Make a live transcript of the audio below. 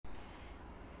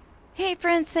Hey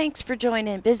friends, thanks for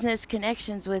joining Business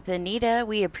Connections with Anita.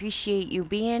 We appreciate you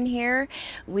being here.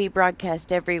 We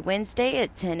broadcast every Wednesday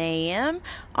at 10 a.m.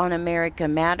 on America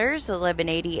Matters,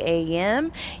 1180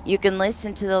 a.m. You can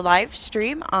listen to the live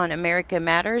stream on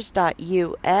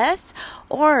americamatters.us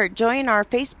or join our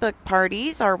Facebook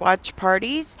parties, our watch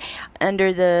parties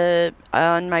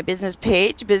on my business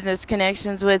page, Business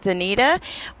Connections with Anita.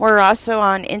 We're also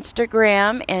on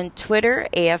Instagram and Twitter,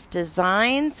 AF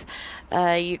Designs.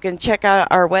 You can check out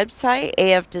our website,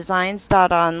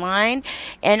 afdesigns.online,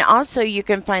 and also you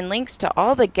can find links to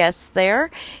all the guests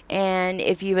there. And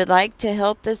if you would like to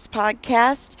help this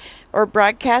podcast or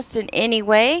broadcast in any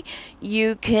way,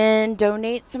 you can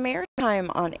donate some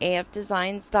airtime on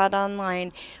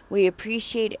afdesigns.online. We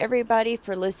appreciate everybody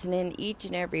for listening each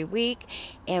and every week,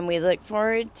 and we look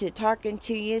forward to talking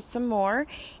to you some more.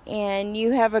 And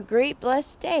you have a great,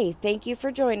 blessed day. Thank you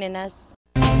for joining us.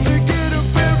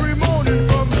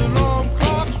 From the long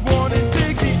clocks, one and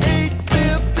take the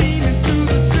 8:15 into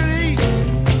the city.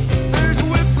 There's a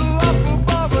whistle up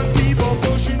above and people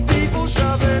pushing, people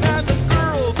shoving, and the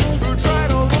girls who try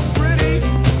to look pretty.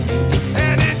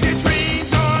 And if your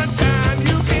train's on time,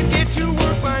 you can get to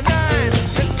work by 9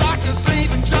 and start your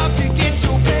slaving job to get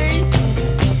your pay.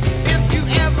 If you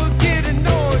ever get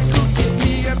annoyed, look at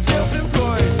me, I'm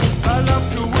self-employed. I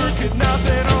love to work at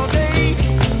nothing all day.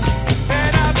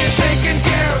 And I've been taking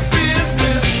care of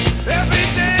business every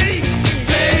day,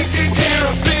 taking care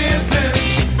of business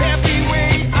every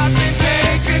way. I've been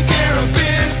taking care of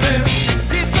business.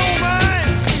 You don't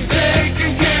mind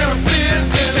taking care of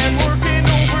business and working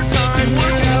overtime.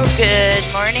 Good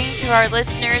morning to our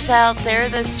listeners out there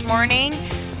this morning.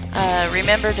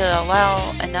 Remember to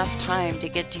allow enough time to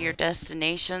get to your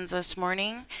destinations this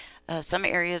morning. Some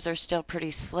areas are still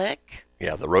pretty slick.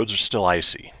 Yeah, the roads are still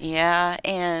icy. Yeah,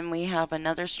 and we have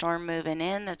another storm moving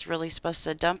in that's really supposed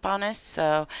to dump on us,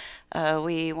 so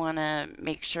we want to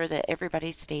make sure that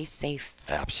everybody stays safe.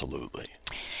 Absolutely.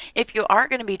 If you are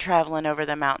going to be traveling over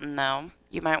the mountain, though,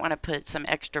 you might want to put some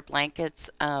extra blankets,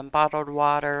 bottled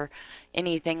water,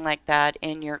 anything like that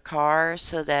in your car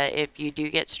so that if you do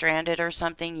get stranded or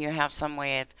something, you have some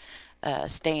way of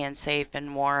staying safe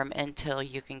and warm until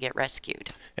you can get rescued.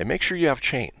 And make sure you have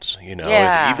chains.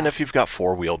 Yeah. Even if you've got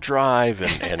four-wheel drive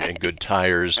and good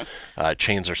tires,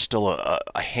 chains are still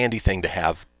a handy thing to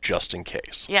have just in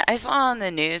case. Yeah, I saw on the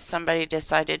news somebody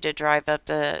decided to drive up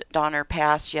the Donner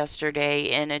Pass yesterday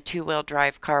in a two-wheel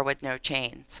drive car with no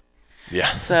chains.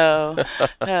 Yeah. So,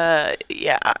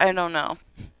 yeah, I don't know.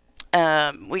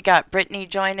 We got Brittany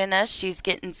joining us. She's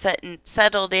getting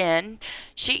settled in.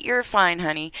 You're fine,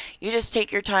 honey. You just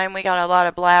take your time. We got a lot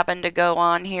of blabbing to go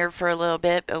on here for a little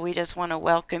bit, but we just want to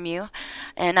welcome you.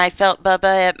 And I felt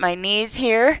Bubba at my knees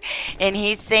here, and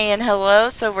he's saying hello,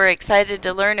 so we're excited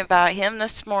to learn about him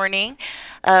this morning.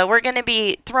 We're going to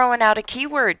be throwing out a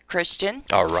keyword, Christian.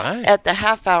 All right. At the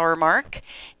half-hour mark.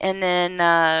 And then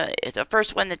the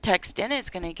first one to text in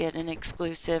is going to get an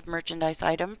exclusive merchandise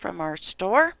item from our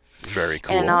store. Very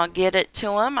cool. And I'll get it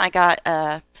to him. I got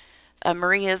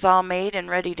Maria's all made and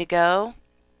ready to go.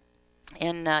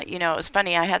 And, it was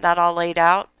funny. I had that all laid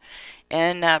out.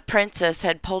 And Princess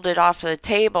had pulled it off the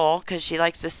table because she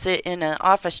likes to sit in an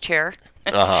office chair.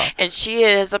 And she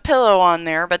has a pillow on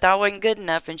there, but that wasn't good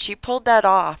enough. And she pulled that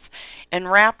off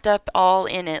and wrapped up all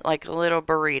in it like a little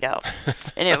burrito.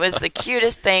 And it was the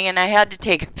cutest thing. And I had to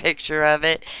take a picture of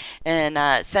it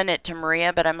and send it to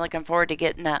Maria. But I'm looking forward to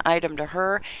getting that item to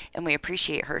her. And we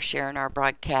appreciate her sharing our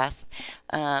broadcast.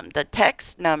 The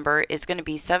text number is going to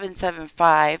be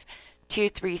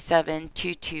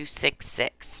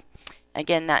 775-237-2266.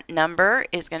 Again, that number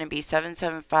is going to be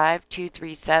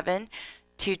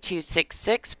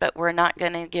 775-237-2266, but we're not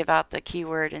going to give out the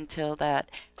keyword until that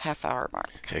half-hour mark.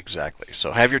 Exactly.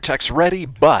 So have your text ready,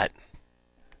 but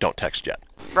don't text yet.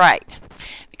 Right,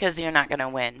 because you're not going to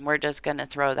win. We're just going to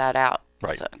throw that out.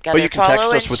 Right. So, but you can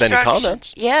text us with any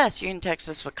comments. Yes, you can text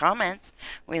us with comments.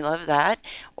 We love that.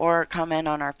 Or comment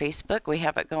on our Facebook. We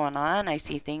have it going on. I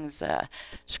see things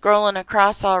scrolling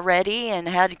across already and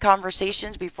had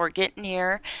conversations before getting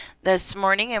here this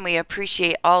morning, and we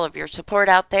appreciate all of your support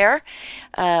out there.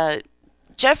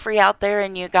 Jeffrey out there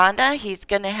in Uganda, he's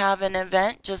going to have an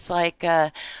event just like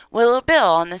Willow Bill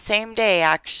on the same day,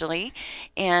 actually.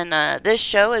 And this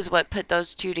show is what put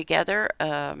those two together.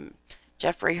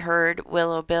 Jeffrey heard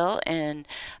Willow Bill and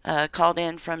called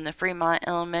in from the Fremont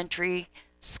Elementary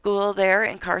School there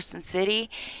in Carson City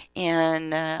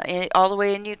and all the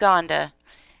way in Uganda.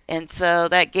 And so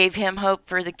that gave him hope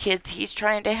for the kids he's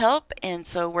trying to help, and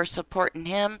so we're supporting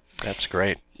him. That's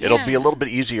great. Yeah. It'll be a little bit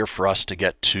easier for us to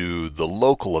get to the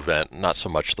local event, not so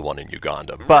much the one in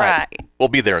Uganda. But Right. we'll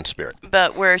be there in spirit.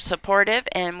 But we're supportive,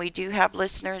 and we do have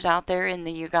listeners out there in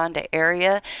the Uganda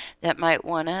area that might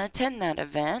want to attend that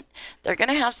event. They're going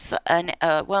to have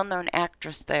a well-known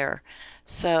actress there.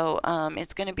 So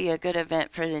it's going to be a good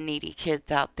event for the needy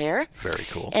kids out there. Very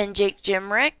cool. And Jake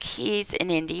Jimrick, he's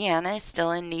in Indiana,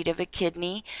 still in need of a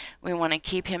kidney. We want to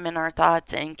keep him in our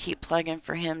thoughts and keep plugging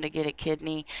for him to get a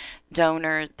kidney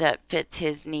donor that fits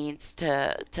his needs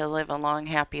to live a long,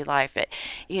 happy life. It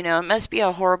must be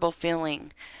a horrible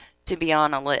feeling to be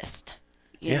on a list,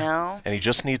 you know? And he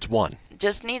just needs one.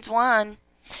 Just needs one.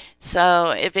 So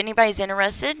if anybody's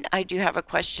interested, I do have a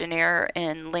questionnaire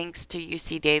and links to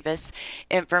UC Davis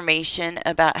information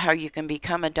about how you can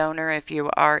become a donor if you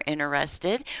are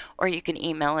interested, or you can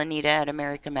email Anita at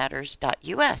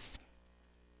americamatters.us.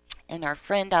 And our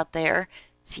friend out there,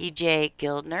 CJ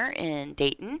Gildner in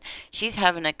Dayton, she's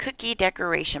having a cookie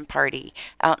decoration party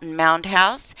out in Mound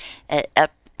House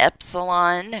at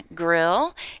Epsilon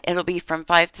Grill. It'll be from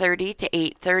 5:30 to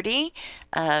 8:30.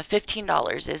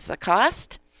 $15 is the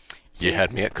cost. So You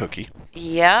had me at cookie.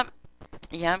 Yep.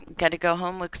 Got to go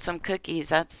home with some cookies.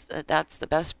 That's the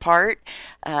best part.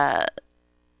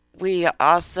 We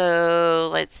also,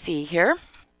 let's see here,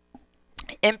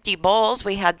 Empty Bowls.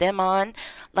 We had them on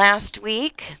last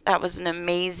week. That was an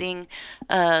amazing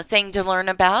thing to learn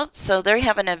about. So they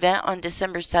have an event on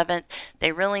December 7th.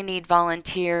 They really need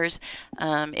volunteers.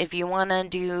 If you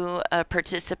want to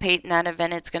participate in that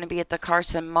event, it's going to be at the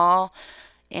Carson Mall.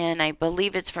 And I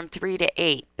believe it's from 3 to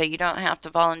 8, but you don't have to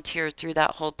volunteer through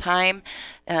that whole time.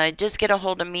 Just get a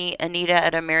hold of me, Anita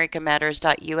at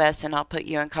americamatters.us, and I'll put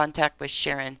you in contact with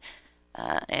Sharon,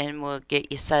 and we'll get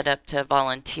you set up to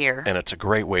volunteer. And it's a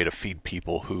great way to feed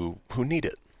people who need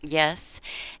it. Yes.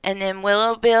 And then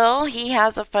Willow Bill, he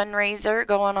has a fundraiser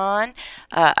going on.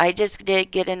 I just did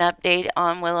get an update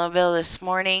on Willow Bill this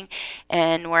morning,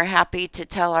 and we're happy to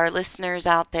tell our listeners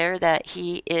out there that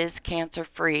he is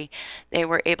cancer-free. They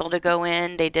were able to go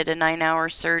in, they did a 9-hour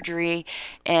surgery,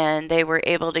 and they were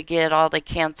able to get all the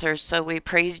cancer. So we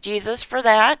praise Jesus for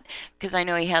that, because I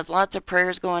know he has lots of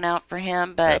prayers going out for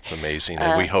him. But That's amazing,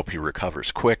 and we hope he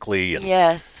recovers quickly. And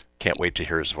yes. Can't wait to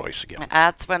hear his voice again.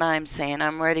 That's what I'm saying.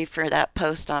 I'm ready for that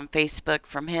post on Facebook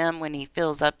from him when he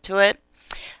feels up to it.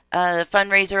 The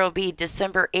fundraiser will be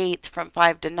December 8th from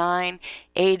 5 to 9.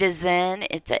 A to Zen.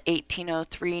 It's at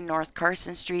 1803 North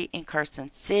Carson Street in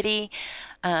Carson City.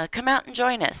 Come out and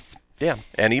join us. Yeah,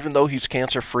 and even though he's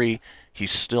cancer-free, he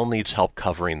still needs help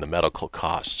covering the medical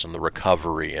costs and the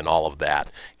recovery and all of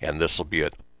that. And this will be an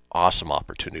awesome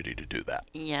opportunity to do that.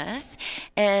 Yes,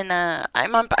 and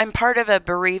I'm part of a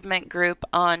bereavement group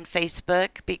on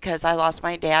Facebook because I lost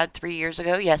my dad 3 years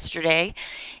ago yesterday,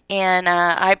 and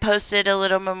I posted a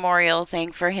little memorial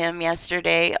thing for him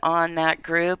yesterday on that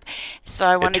group.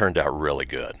 So It turned out really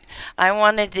good. I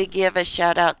wanted to give a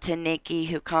shout out to Nikki,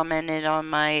 who commented on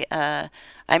my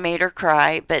I made her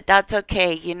cry, but that's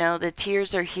okay. You know, the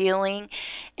tears are healing,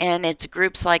 and it's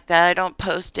groups like that. I don't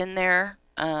post in there.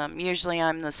 Usually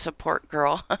I'm the support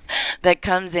girl that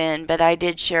comes in, but I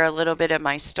did share a little bit of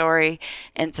my story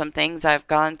and some things I've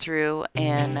gone through,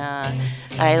 and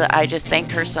I just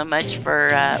thank her so much for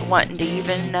wanting to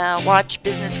even watch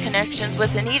Business Connections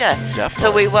with Anita. Definitely.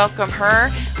 So we welcome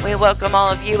her. We welcome all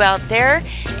of you out there,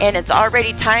 and it's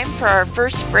already time for our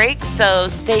first break, so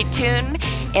stay tuned,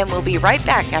 and we'll be right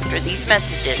back after these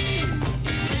messages.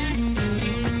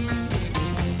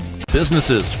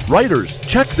 Businesses, writers,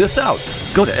 check this out.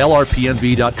 Go to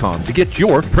lrpnv.com to get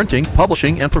your printing,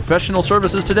 publishing, and professional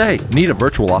services today. Need a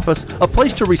virtual office? A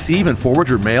place to receive and forward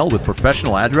your mail with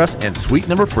professional address and suite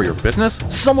number for your business?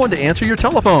 Someone to answer your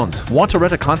telephones? Want to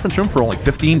rent a conference room for only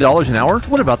 $15 an hour?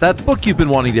 What about that book you've been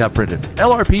wanting to have printed?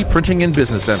 LRP Printing and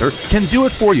Business Center can do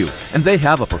it for you, and they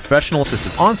have a professional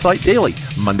assistant on site daily,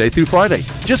 Monday through Friday.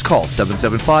 Just call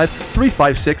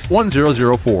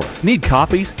 775-356-1004. Need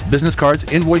copies, business cards,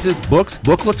 invoices, books,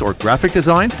 booklets, or graphic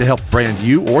design to help brand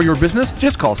you or your business?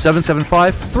 Just call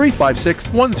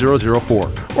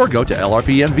 775-356-1004 or go to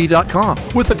lrpnv.com.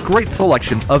 With a great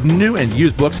selection of new and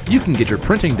used books, you can get your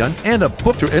printing done and a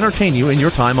book to entertain you in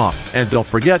your time off. And don't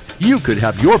forget, you could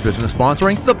have your business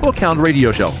sponsoring the Bookhound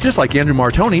Radio Show, just like Andrew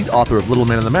Martoni, author of Little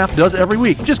Man on the Map, does every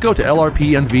week. Just go to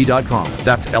lrpnv.com.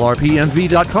 That's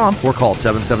lrpnv.com or call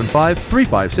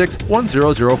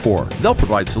 775-356-1004. They'll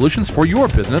provide solutions for your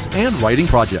business and writing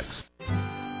projects.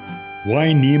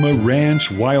 Wainema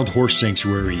Ranch Wild Horse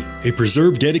Sanctuary, a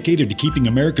preserve dedicated to keeping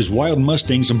America's wild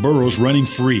mustangs and burros running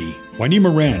free.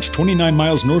 Wainema Ranch, 29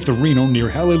 miles north of Reno near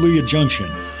Hallelujah Junction.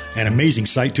 An amazing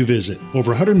site to visit.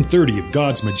 Over 130 of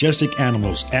God's majestic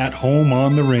animals at home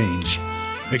on the range.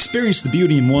 Experience the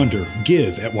beauty and wonder.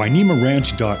 Give at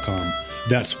wainemaranch.com.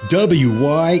 That's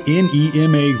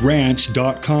WYNEMA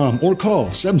Ranch.com or call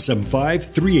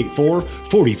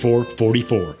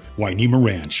 775-384-4444. Wynema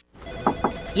Ranch.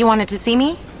 You wanted to see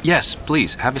me? Yes,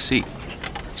 please, have a seat.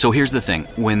 So here's the thing.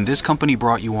 When this company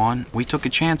brought you on, we took a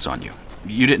chance on you.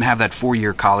 You didn't have that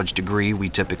 4-year college degree we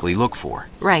typically look for.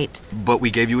 Right. But we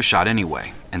gave you a shot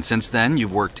anyway. And since then,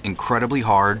 you've worked incredibly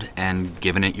hard and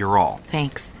given it your all.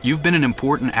 Thanks. You've been an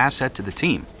important asset to the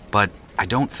team, but I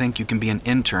don't think you can be an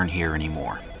intern here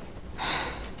anymore.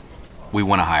 We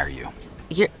want to hire you.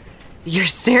 You're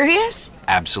serious?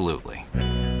 Absolutely.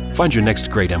 Find your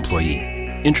next great employee.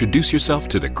 Introduce yourself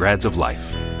to the Grads of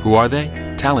Life. Who are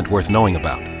they? Talent worth knowing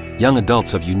about. Young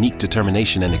adults of unique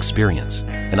determination and experience.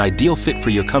 An ideal fit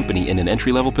for your company in an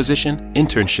entry-level position,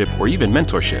 internship, or even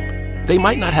mentorship. They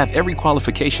might not have every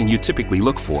qualification you typically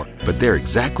look for, but they're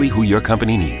exactly who your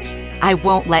company needs. I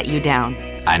won't let you down.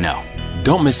 I know.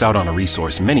 Don't miss out on a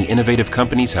resource many innovative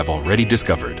companies have already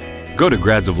discovered. Go to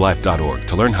gradsoflife.org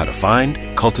to learn how to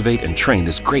find, cultivate, and train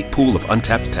this great pool of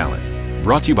untapped talent.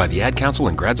 Brought to you by the Ad Council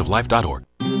and gradsoflife.org.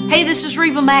 Hey, this is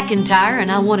Reba McIntyre,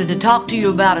 and I wanted to talk to you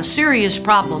about a serious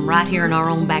problem right here in our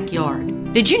own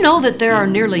backyard. Did you know that there are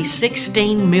nearly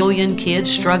 16 million kids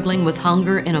struggling with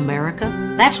hunger in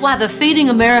America? That's why the Feeding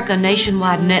America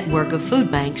nationwide network of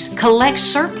food banks collects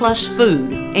surplus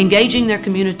food, engaging their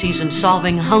communities in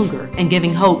solving hunger and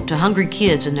giving hope to hungry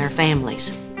kids and their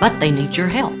families. But they need your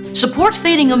help. Support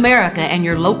Feeding America and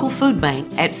your local food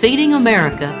bank at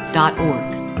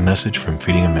feedingamerica.org. A message from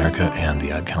Feeding America and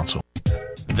the Ad Council.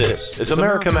 This is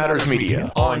America Matters Media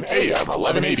on AM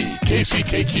 1180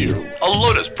 KCKQ, a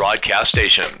Lotus broadcast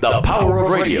station. The power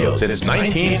of radio since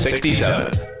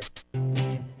 1967.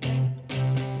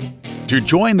 To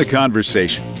join the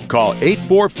conversation, call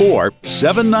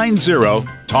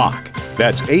 844-790-TALK.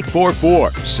 That's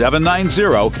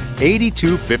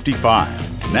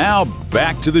 844-790-8255. Now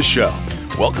back to the show.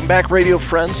 Welcome back, radio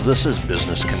friends. This is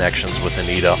Business Connections with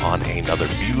Anita on another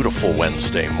beautiful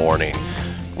Wednesday morning.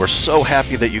 We're so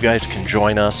happy that you guys can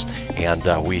join us, and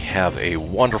we have a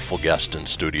wonderful guest in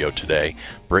studio today,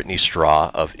 Brittany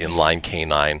Straw of Inline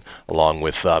Canine, along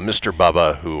with Mr.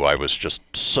 Bubba, who I was just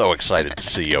so excited to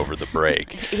see over the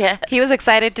break. Yeah. He was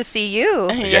excited to see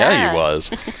you. Yeah, he was.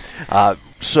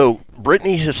 So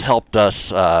Brittany has helped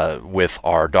us with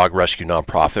our dog rescue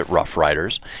nonprofit, Rough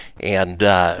Riders, and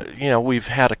we've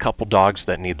had a couple dogs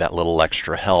that need that little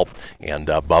extra help, and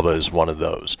Bubba is one of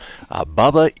those.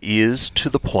 Bubba is to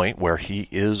the point where he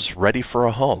is ready for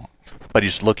a home, but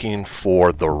he's looking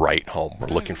for the right home. We're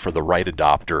looking for the right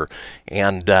adopter,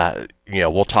 and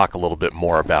we'll talk a little bit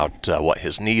more about what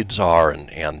his needs are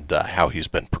and how he's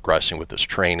been progressing with his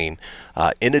training.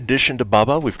 In addition to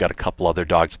Bubba, we've got a couple other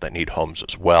dogs that need homes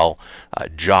as well.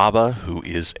 Jabba, who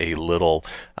is a little,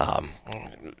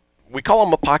 we call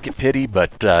him a pocket pitty,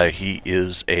 but he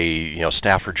is a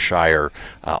Staffordshire,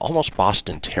 almost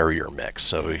Boston Terrier mix.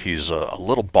 So he's a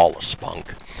little ball of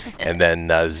spunk. And then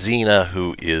Xena,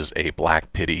 who is a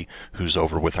black pitty, who's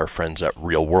over with our friends at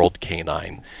Real World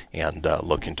Canine and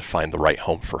looking to find the right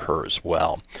home for her as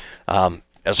well.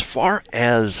 As far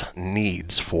as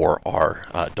needs for our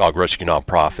dog rescue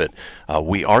nonprofit,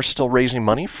 we are still raising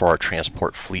money for our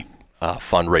transport fleet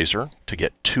fundraiser to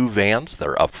get 2 vans that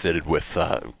are upfitted with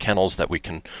kennels that we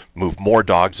can move more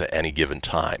dogs at any given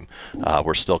time.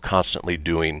 We're still constantly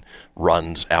doing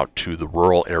runs out to the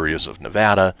rural areas of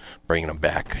Nevada, bringing them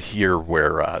back here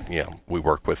where we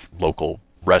work with local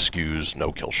rescues,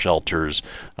 no-kill shelters,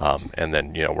 and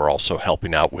then we're also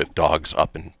helping out with dogs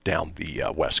up and down the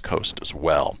West Coast as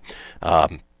well.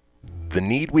 The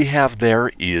need we have there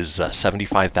is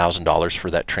 $75,000 for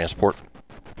that transport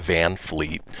van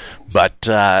fleet, but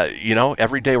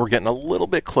every day we're getting a little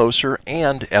bit closer,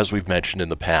 and as we've mentioned in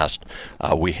the past,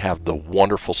 we have the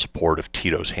wonderful support of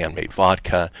Tito's Handmade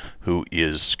Vodka, who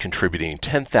is contributing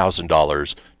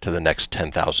 $10,000 to the next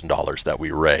 $10,000 that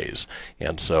we raise,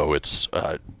 and so it's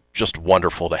just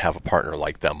wonderful to have a partner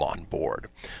like them on board.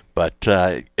 But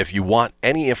if you want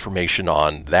any information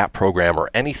on that program or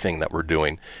anything that we're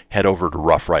doing, head over to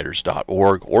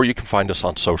roughriders.org, or you can find us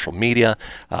on social media,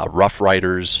 Rough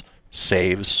Riders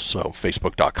Saves, so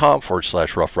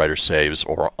facebook.com/Rough Riders Saves,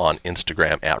 or on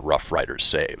Instagram at Rough Riders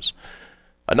Saves.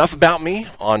 Enough about me,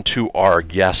 on to our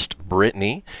guest,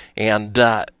 Brittany, and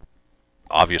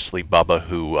obviously Bubba,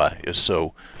 who is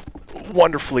so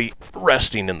wonderfully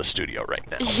resting in the studio right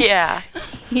now. Yeah.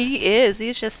 He is.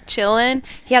 He's just chilling.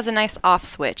 He has a nice off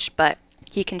switch, but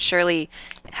he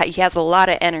has a lot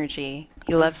of energy.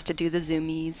 He loves to do the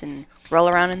zoomies and roll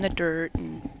around in the dirt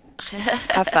and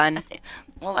have fun.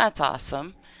 Well, that's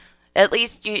awesome. At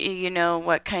least you know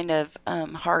what kind of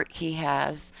heart he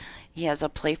has. He has a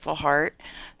playful heart.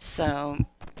 So,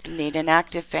 you need an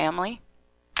active family.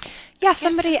 Yeah,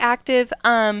 somebody active.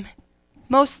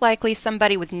 Most likely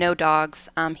somebody with no dogs.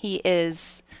 He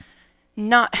is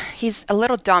not. He's a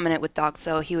little dominant with dogs,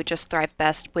 so he would just thrive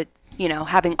best with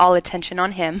having all attention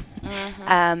on him.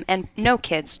 And no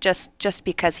kids, just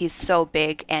because he's so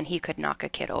big and he could knock a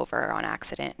kid over on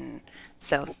accident, and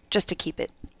so just to keep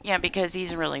it. Yeah, because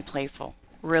he's really playful.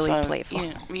 Really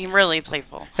playful. Really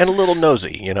playful. And a little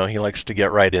nosy. He likes to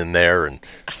get right in there and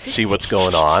see what's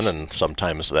going on, and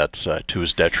sometimes that's to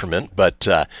his detriment. But,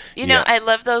 I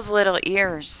love those little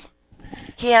ears.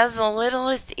 He has the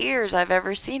littlest ears I've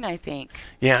ever seen, I think.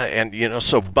 Yeah, and,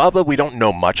 so Bubba, we don't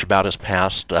know much about his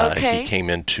past. Okay. He came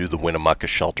into the Winnemucca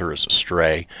shelter as a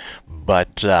stray.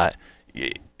 But,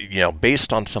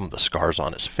 based on some of the scars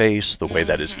on his face, the way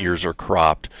that his ears are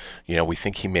cropped, we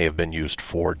think he may have been used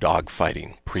for dog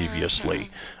fighting previously.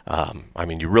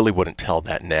 You really wouldn't tell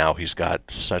that now. He's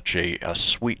got such a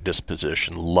sweet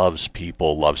disposition, loves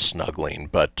people, loves snuggling,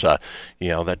 but,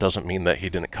 that doesn't mean that he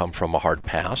didn't come from a hard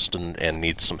past and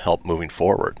needs some help moving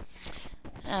forward.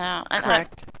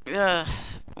 Correct.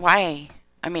 Why?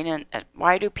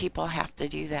 Why do people have to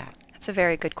do that? That's a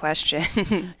very good question.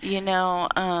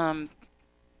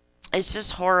 It's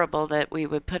just horrible that we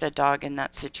would put a dog in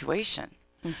that situation.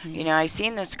 I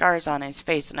seen the scars on his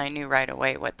face and I knew right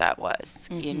away what that was,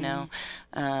 and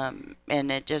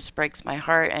it just breaks my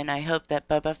heart, and I hope that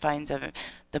Bubba finds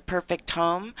the perfect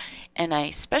home, and I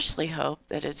especially hope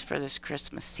that it's for this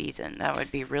Christmas season. That would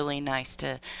be really nice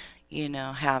to,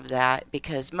 have that,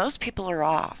 because most people are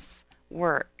off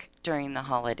work during the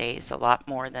holidays a lot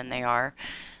more than they are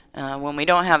when we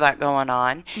don't have that going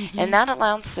on, and that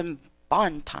allows some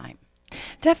bond time.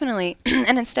 Definitely.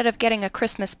 And instead of getting a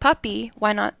Christmas puppy,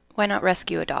 why not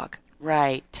rescue a dog?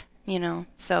 Right.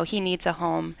 So he needs a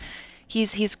home.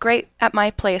 He's great at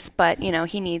my place, but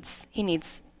he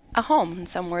needs a home and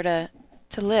somewhere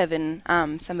to live,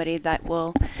 and somebody that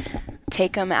will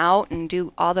take him out and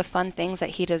do all the fun things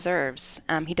that he deserves.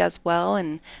 He does well,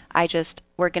 and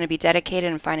we're going to be dedicated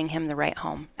in finding him the right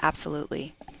home.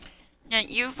 Absolutely. Now,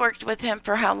 you've worked with him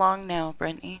for how long now,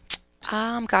 Brittany?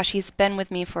 Gosh, he's been with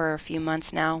me for a few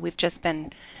months now. We've just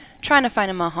been trying to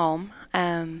find him a home.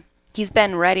 He's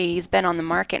been ready. He's been on the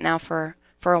market now for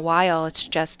a while. It's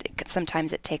just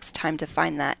sometimes it takes time to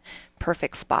find that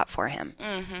perfect spot for him.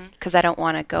 Because I don't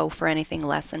want to go for anything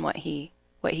less than what he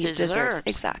deserves.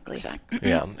 Exactly.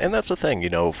 Yeah, and that's the thing,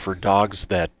 for dogs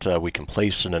that we can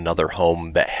place in another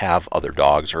home that have other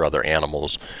dogs or other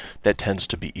animals, that tends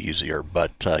to be easier.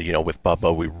 But, with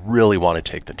Bubba, we really want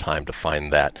to take the time to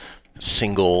find that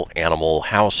single animal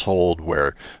household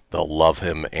where they'll love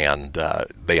him and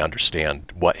they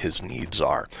understand what his needs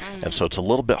are. And so it's a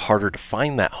little bit harder to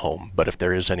find that home, but if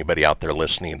there is anybody out there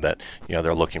listening that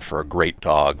they're looking for a great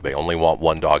dog, they only want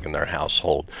one dog in their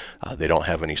household, they don't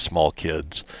have any small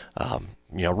kids,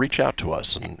 reach out to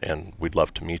us and we'd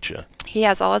love to meet you. He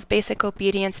has all his basic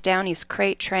obedience down. He's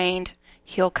crate trained.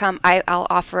 He'll come. I'll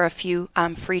offer a few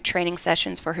free training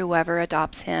sessions for whoever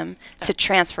adopts him to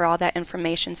transfer all that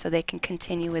information so they can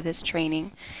continue with his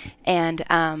training, and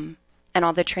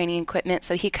all the training equipment.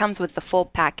 So he comes with the full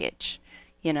package,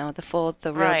 the real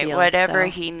deal. Whatever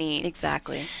he needs.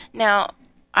 Exactly. Now,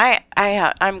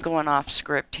 I'm going off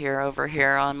script over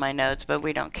here on my notes, but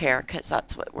we don't care because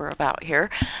that's what we're about here.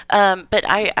 But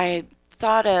I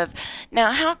thought of,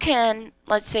 now how can,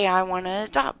 let's say I want to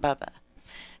adopt Bubba.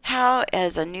 How,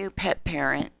 as a new pet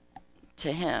parent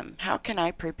to him, how can I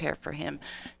prepare for him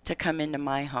to come into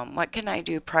my home? What can I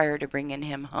do prior to bringing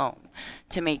him home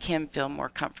to make him feel more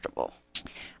comfortable?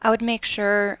 I would make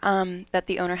sure that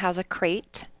the owner has a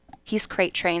crate. He's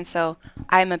crate trained, so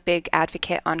I'm a big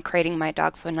advocate on crating my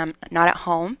dogs when I'm not at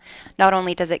home. Not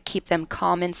only does it keep them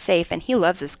calm and safe, and he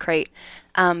loves his crate,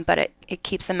 but it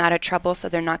keeps them out of trouble, so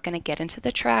they're not going to get into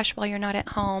the trash while you're not at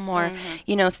home, or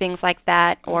things like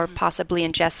that, or possibly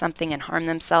ingest something and harm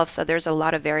themselves. So there's a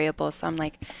lot of variables. So I'm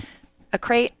like, a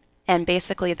crate, and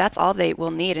basically that's all they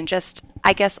will need, and just,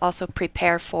 I guess, also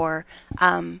prepare for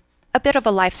a bit of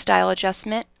a lifestyle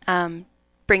adjustment.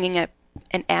 Bringing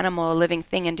an animal, a living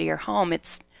thing into your home,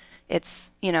 it's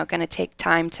going to take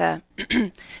time to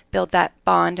build that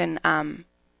bond and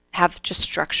have just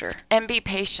structure. And be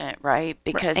patient, right?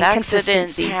 Because and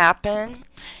accidents happen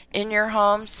in your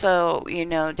home. So,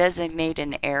 designate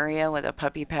an area with a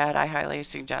puppy pad. I highly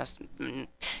suggest, and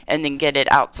then get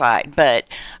it outside. But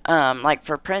like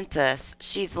for Princess,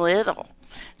 she's little.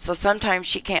 So sometimes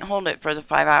she can't hold it for the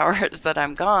 5 hours that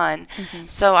I'm gone.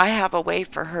 So I have a way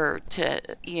for her to,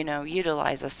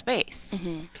 utilize a space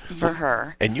for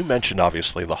her. And you mentioned,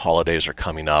 obviously, the holidays are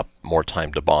coming up, more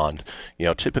time to bond.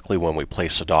 Typically when we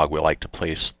place a dog, we like to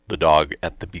place the dog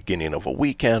at the beginning of a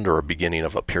weekend or a beginning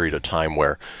of a period of time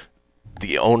where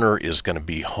the owner is going to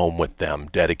be home with them,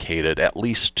 dedicated at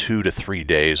least 2 to 3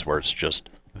 days where it's just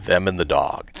them and the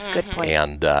dog. Good point.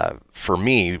 And for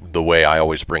me, the way I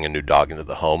always bring a new dog into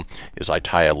the home is I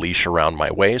tie a leash around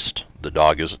my waist. The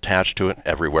dog is attached to it.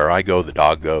 Everywhere I go, the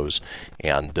dog goes.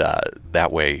 And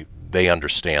that way they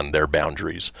understand their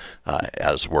boundaries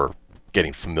as we're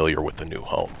getting familiar with the new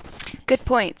home. Good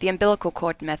point. The umbilical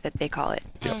cord method, they call it.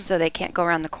 So they can't go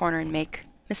around the corner and make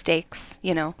mistakes,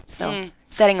 so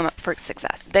setting them up for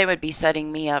success. They would be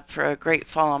setting me up for a great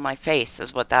fall on my face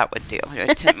is what that would do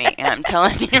to me. I'm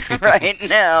telling you right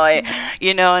now.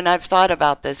 And I've thought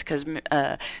about this because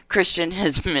Christian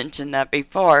has mentioned that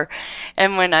before.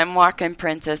 And when I'm walking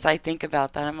Princess, I think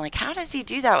about that. I'm like, how does he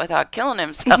do that without killing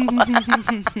himself?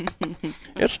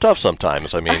 It's tough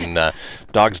sometimes. I mean,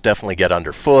 dogs definitely get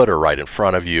underfoot or right in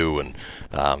front of you. And,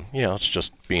 it's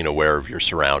just being aware of your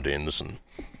surroundings and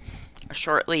a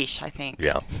short leash, I think.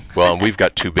 Yeah. Well, and we've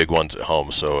got 2 big ones at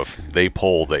home, so if they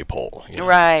pull, they pull.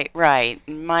 Right.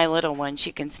 My little one,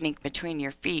 she can sneak between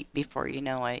your feet before you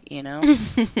know it,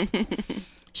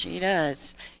 She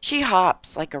does. She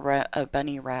hops like a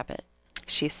bunny rabbit.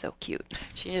 She's so cute.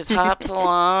 She just hops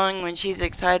along when she's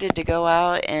excited to go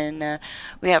out. And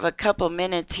we have a couple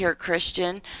minutes here,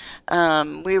 Christian.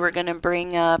 We were going to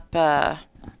bring up a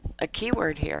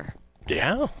keyword here.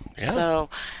 Yeah. So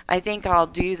I think I'll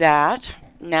do that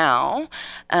now.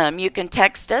 You can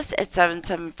text us at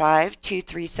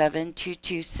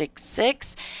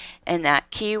 775-237-2266, and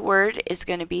that keyword is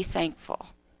going to be thankful.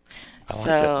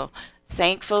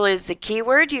 Thankful is the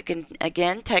keyword. You can,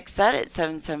 again, text that at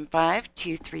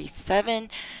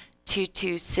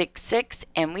 775-237-2266,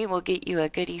 and we will get you a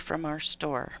goodie from our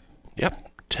store. Yep.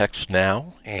 Text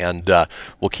now, and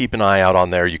we'll keep an eye out on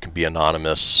there. You can be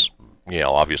anonymous.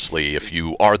 Obviously, if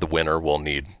you are the winner, we'll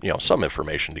need, some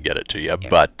information to get it to you. Yeah.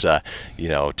 But,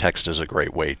 text is a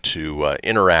great way to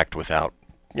interact without,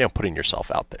 putting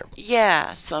yourself out there.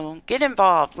 Yeah, so get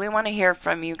involved. We want to hear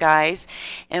from you guys,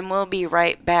 and we'll be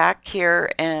right back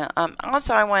here. And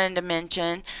also, I wanted to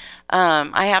mention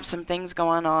I have some things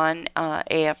going on,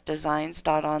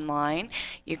 afdesigns.online.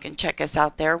 You can check us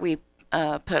out there. We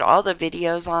put all the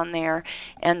videos on there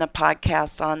and the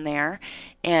podcast on there.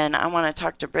 And I want to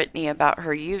talk to Brittany about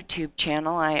her YouTube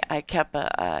channel. I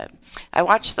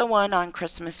watched the one on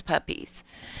Christmas puppies.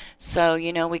 So,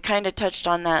 we kind of touched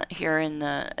on that here in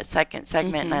the second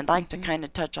segment, and I'd like to kind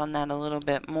of touch on that a little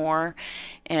bit more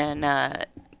and,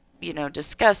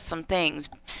 discuss some things,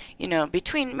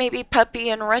 between maybe puppy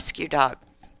and rescue dog.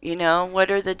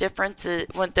 What are the differences?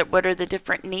 What are the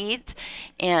different needs?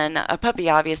 And a puppy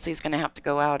obviously is going to have to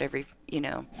go out every,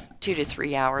 2 to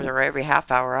 3 hours or every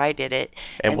half hour. I did it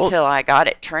until I got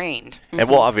it trained. And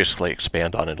we'll obviously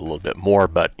expand on it a little bit more,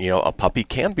 but, a puppy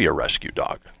can be a rescue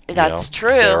dog. That's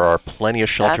true. There are plenty of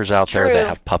shelters out there that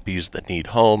have puppies that need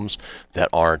homes that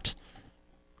aren't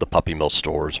the puppy mill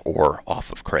stores or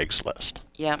off of Craigslist.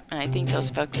 Yeah, I think those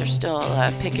folks are still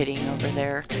picketing over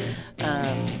there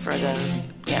for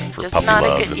those. Yeah, for just puppy not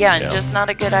love a good. and, Just not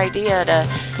a good idea to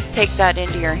take that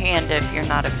into your hand if you're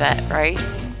not a vet, right?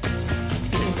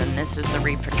 And this is the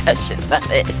repercussions of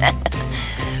it.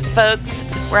 Folks,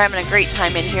 we're having a great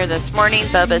time in here this morning.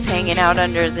 Bubba's hanging out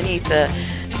underneath the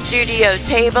studio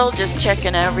table, just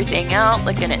checking everything out,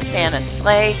 looking at Santa's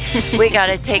sleigh. We got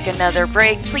to take another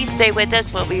break. Please stay with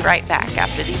us. We'll be right back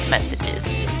after these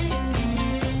messages.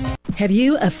 Have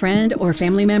you, a friend, or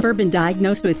family member been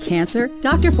diagnosed with cancer?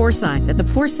 Dr. Forsyth at the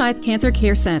Forsyth Cancer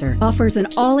Care Center offers an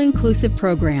all-inclusive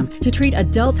program to treat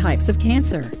adult types of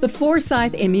cancer. The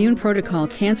Forsyth Immune Protocol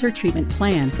Cancer Treatment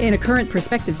Plan, in a current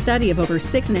prospective study of over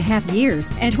 6.5 years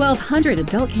and 1,200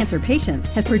 adult cancer patients,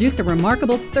 has produced a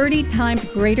remarkable 30 times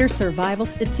greater survival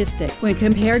statistic when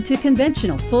compared to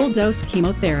conventional full-dose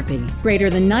chemotherapy.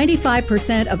 Greater than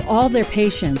 95% of all their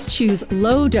patients choose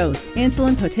low-dose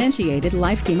insulin-potentiated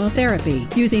life chemotherapy,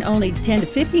 using only 10 to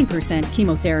 15%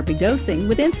 chemotherapy dosing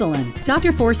with insulin.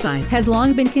 Dr. Forsyth has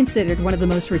long been considered one of the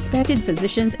most respected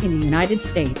physicians in the United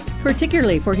States,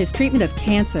 particularly for his treatment of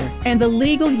cancer and the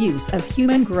legal use of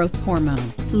human growth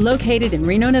hormone. Located in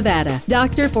Reno, Nevada,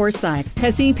 Dr. Forsyth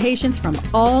has seen patients from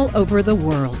all over the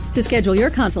world. To schedule your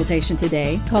consultation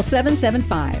today, call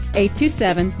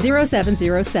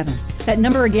 775-827-0707. That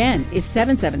number again is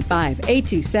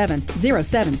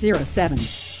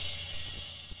 775-827-0707.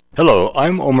 Hello,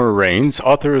 I'm Omer Raines,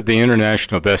 author of the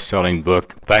international best-selling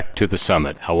book Back to the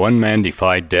Summit, How One Man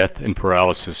Defied Death and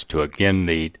Paralysis to Again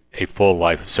Lead a Full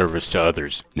Life of Service to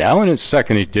Others. Now in its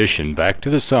second edition, Back to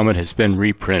the Summit has been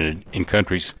reprinted in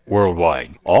countries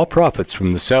worldwide. All profits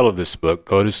from the sale of this book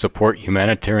go to support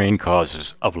humanitarian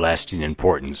causes of lasting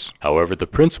importance. However, the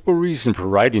principal reason for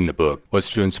writing the book was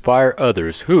to inspire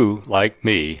others who, like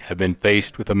me, have been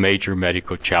faced with a major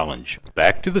medical challenge.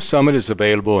 Back to the Summit is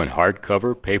available in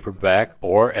hardcover, paperback,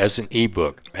 or as an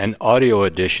ebook. An audio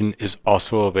edition is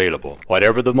also available.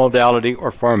 Whatever the modality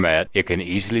or format, it can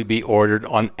easily be ordered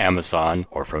on Amazon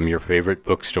or from your favorite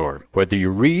bookstore. Whether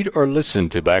you read or listen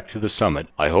to Back to the Summit,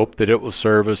 I hope that it will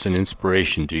serve as an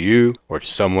inspiration to you or to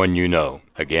someone you know.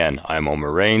 Again, I'm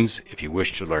Omer Raines. If you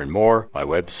wish to learn more, my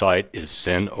website is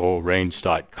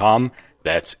senorains.com.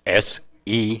 That's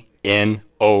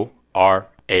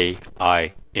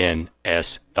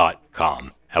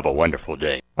SENORAINS.com. Have a wonderful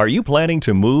day. Are you planning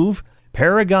to move?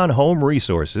 Paragon Home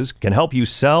Resources can help you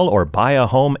sell or buy a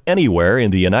home anywhere in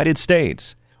the United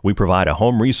States. We provide a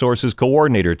home resources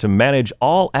coordinator to manage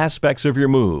all aspects of your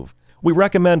move. We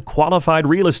recommend qualified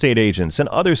real estate agents and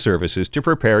other services to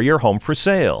prepare your home for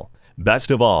sale. Best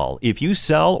of all, if you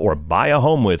sell or buy a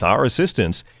home with our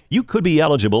assistance, you could be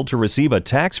eligible to receive a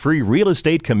tax-free real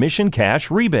estate commission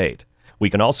cash rebate. We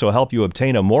can also help you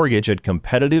obtain a mortgage at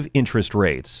competitive interest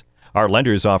rates. Our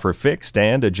lenders offer fixed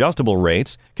and adjustable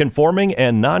rates, conforming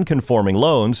and non-conforming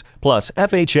loans, plus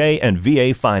FHA and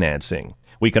VA financing.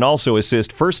 We can also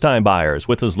assist first-time buyers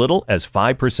with as little as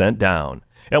 5% down.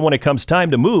 And when it comes time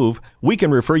to move, we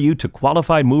can refer you to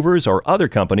qualified movers or other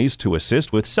companies to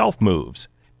assist with self-moves.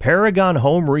 Paragon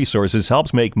Home Resources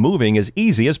helps make moving as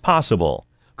easy as possible.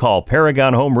 Call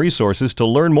Paragon Home Resources to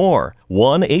learn more,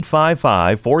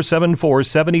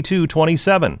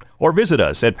 1-855-474-7227, or visit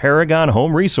us at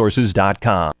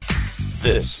ParagonHomeResources.com.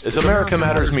 This is America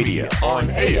Matters Media on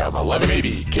AM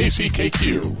 1180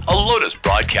 KCKQ, a Lotus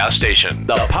broadcast station.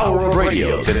 The power of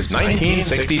radio since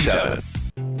 1967.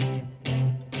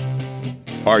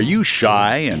 Are you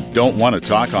shy and don't want to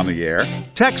talk on the air?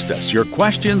 Text us your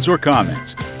questions or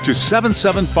comments to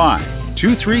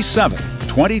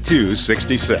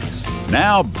 775-237-2266.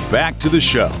 Now back to the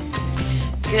show.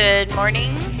 Good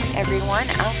morning, everyone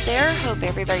out there. Hope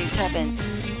everybody's having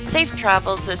safe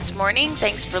travels this morning.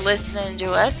 Thanks for listening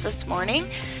to us this morning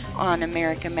on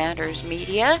America Matters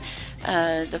Media.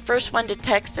 The first one to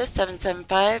text us,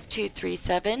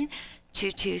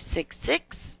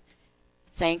 775-237-2266.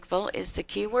 Thankful is the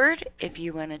keyword. If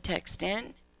you want to text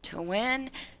in to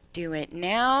win, do it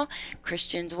now.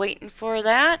 Christian's waiting for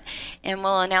that. And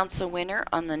we'll announce the winner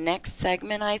on the next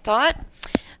segment, I thought.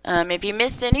 If you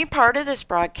missed any part of this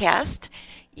broadcast,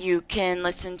 you can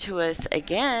listen to us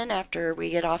again after we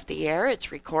get off the air.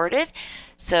 It's recorded.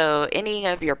 So any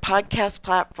of your podcast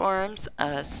platforms,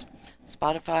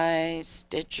 Spotify,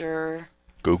 Stitcher,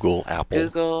 Google,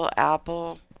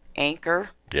 Apple,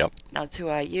 Anchor. Yep. That's who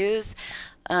I use.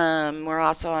 We're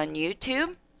also on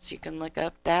YouTube, so you can look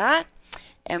up that.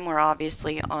 And we're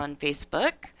obviously on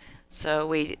Facebook. So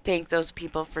we thank those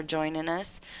people for joining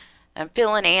us. I'm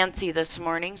feeling antsy this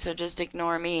morning, so just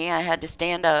ignore me. I had to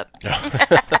stand up.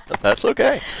 That's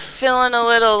okay. Feeling a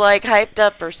little like hyped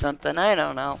up or something. I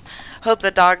don't know. Hope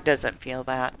the dog doesn't feel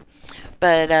that.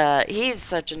 But he's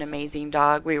such an amazing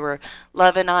dog. We were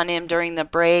loving on him during the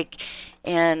break.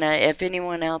 And if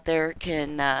anyone out there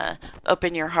can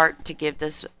open your heart to give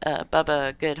this Bubba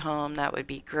a good home, that would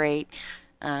be great.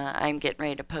 I'm getting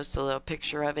ready to post a little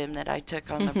picture of him that I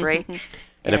took on the break.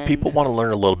 And if people want to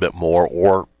learn a little bit more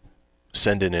or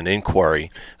send in an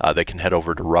inquiry, they can head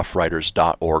over to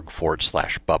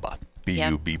roughriders.org/Bubba.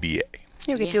 BUBBA.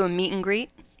 You could do a meet and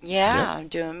greet. Yeah,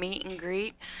 do a meet and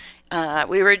greet.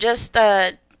 We were just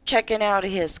checking out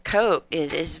his coat.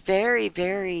 It is very,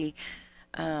 very,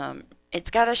 it's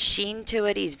got a sheen to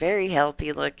it. He's very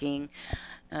healthy looking.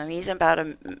 He's about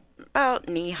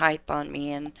knee height on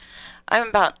me, and I'm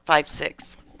about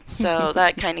 5'6". So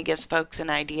that kind of gives folks an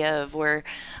idea of where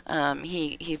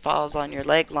he falls on your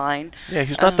leg line. Yeah,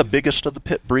 he's not the biggest of the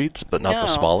pit breeds, but not the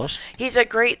smallest. He's a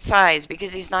great size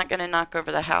because he's not going to knock over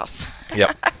the house.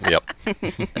 Yep.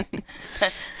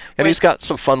 And he's got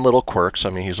some fun little quirks. I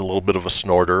mean, he's a little bit of a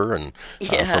snorter, and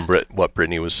from what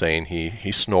Brittany was saying,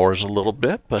 he snores a little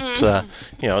bit, but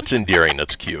it's endearing.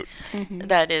 It's cute.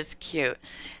 That is cute,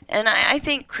 and I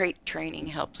think crate training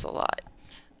helps a lot.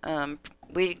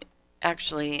 We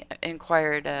actually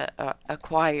acquired a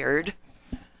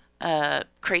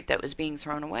crate that was being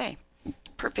thrown away.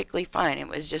 Perfectly fine. It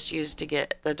was just used to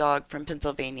get the dog from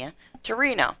Pennsylvania to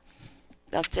Reno.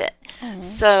 That's it.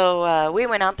 So we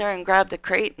went out there and grabbed the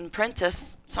crate, and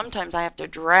Princess, sometimes I had to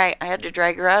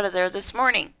drag her out of there this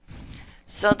morning.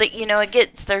 So that, it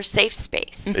gets their safe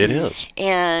space. It is.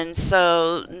 And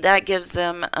so that gives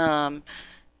them,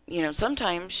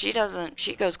 sometimes she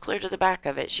goes clear to the back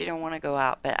of it. She don't want to go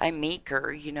out, but I make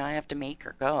her, I have to make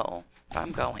her go if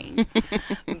I'm going.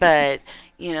 But,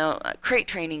 crate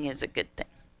training is a good thing.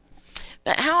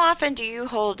 But how often do you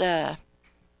hold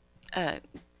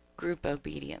group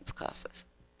obedience classes?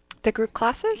 The group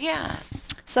classes? Yeah.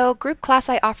 So group class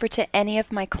I offer to any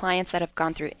of my clients that have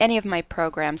gone through any of my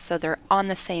programs, so they're on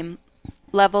the same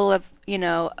level of,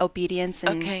 obedience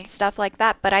and stuff like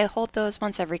that. But I hold those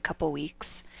once every couple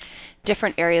weeks.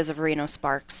 Different areas of Reno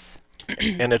Sparks.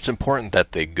 And it's important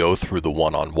that they go through the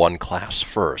one-on-one class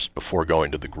first before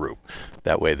going to the group.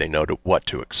 That way they know what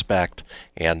to expect.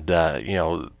 And,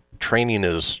 training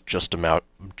is just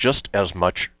as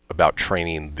much about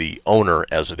training the owner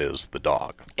as it is the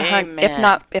dog.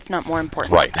 If not more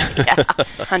important. Right. Yeah,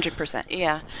 100%.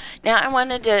 Yeah.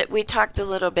 Now we talked a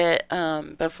little bit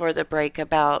before the break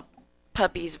about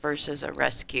puppies versus a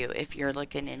rescue if you're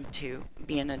looking into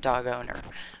being a dog owner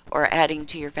or adding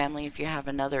to your family if you have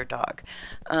another dog.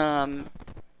 What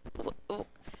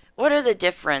are the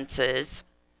differences?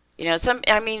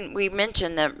 We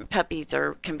mentioned that puppies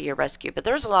can be a rescue, but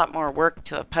there's a lot more work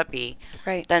to a puppy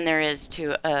than there is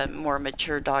to a more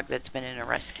mature dog that's been in a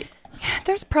rescue.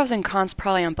 There's pros and cons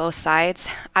probably on both sides.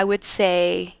 I would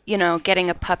say,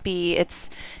 getting a puppy, it's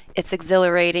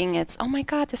exhilarating. It's, oh my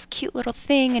God, this cute little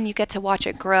thing, and you get to watch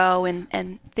it grow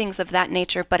and things of that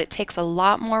nature, but it takes a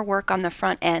lot more work on the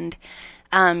front end.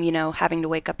 Having to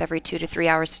wake up every 2 to 3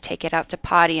 hours to take it out to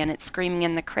potty, and it's screaming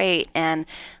in the crate, and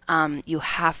you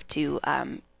have to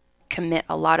commit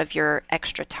a lot of your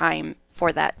extra time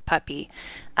for that puppy.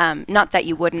 Not that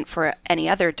you wouldn't for any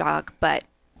other dog, but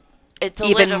it's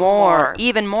even more.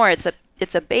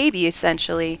 It's a baby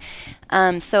essentially.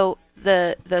 So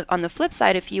the on the flip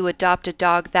side, if you adopt a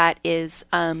dog that is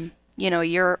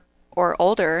you're or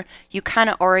older, you kind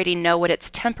of already know what its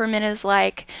temperament is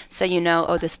like. So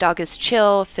this dog is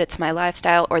chill, fits my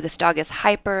lifestyle, or this dog is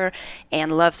hyper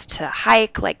and loves to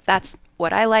hike. Like, that's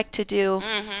what I like to do.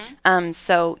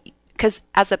 So, because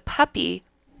as a puppy,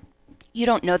 you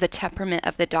don't know the temperament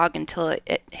of the dog until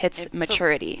it hits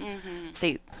maturity.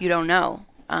 So you don't know.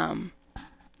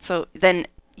 So then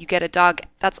you get a dog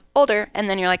that's older, and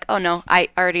then you're like, oh no, I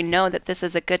already know that this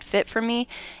is a good fit for me,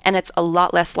 and it's a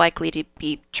lot less likely to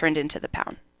be turned into the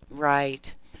pound.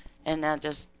 Right. And that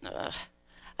just,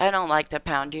 I don't like the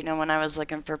pound. When I was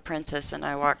looking for Princess and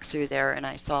I walked through there and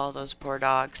I saw those poor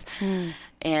dogs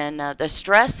and the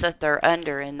stress that they're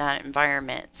under in that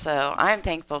environment. So I'm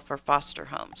thankful for foster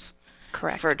homes.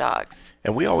 Correct. For dogs.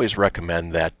 And we always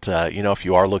recommend that, if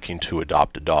you are looking to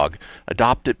adopt a dog,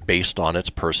 adopt it based on its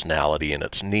personality and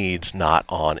its needs, not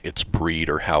on its breed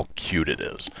or how cute it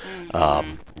is.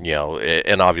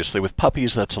 And obviously with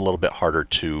puppies, that's a little bit harder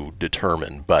to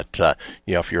determine. But,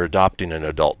 if you're adopting an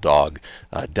adult dog,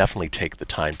 definitely take the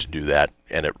time to do that,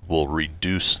 and it will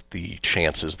reduce the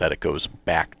chances that it goes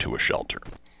back to a shelter.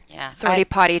 Yeah. It's already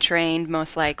potty trained,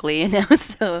 most likely,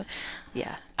 so,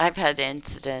 yeah. I've had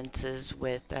incidences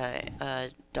with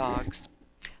dogs.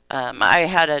 I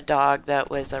had a dog that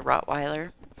was a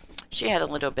Rottweiler. She had a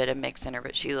little bit of mix in her,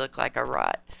 but she looked like a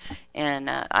Rott.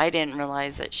 And I didn't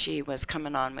realize that she was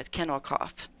coming on with kennel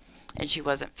cough, and she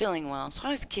wasn't feeling well. So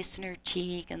I was kissing her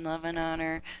cheek and loving on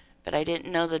her, but I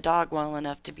didn't know the dog well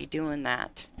enough to be doing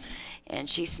that. And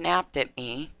she snapped at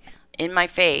me in my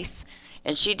face,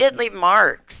 and she did leave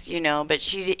marks, but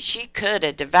she could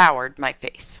have devoured my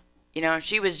face.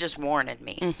 She was just warning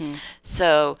me.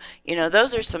 So,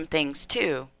 those are some things,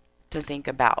 too, to think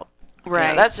about.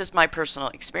 Right. That's just my personal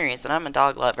experience, and I'm a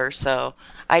dog lover, so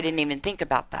I didn't even think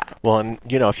about that. Well, and,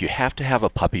 if you have to have a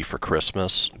puppy for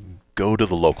Christmas, go to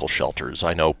the local shelters.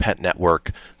 I know Pet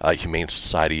Network, Humane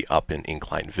Society up in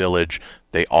Incline Village,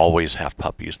 they always have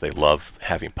puppies. They love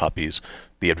having puppies.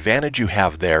 The advantage you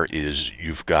have there is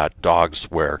you've got dogs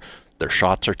where their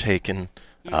shots are taken,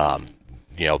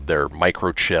 they're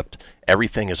microchipped.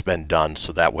 Everything has been done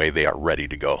so that way they are ready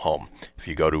to go home. If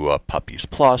you go to a Puppies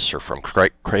Plus or from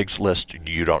Craigslist,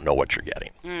 you don't know what you're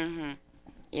getting.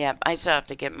 Yeah, I still have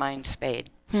to get mine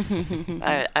spayed.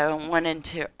 I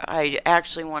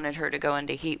actually wanted her to go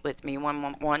into heat with me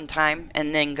one time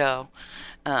and then go.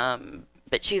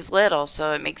 But she's little,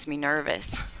 so it makes me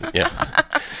nervous. Yeah.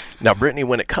 Now, Brittany,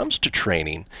 when it comes to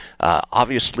training,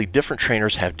 obviously different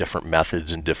trainers have different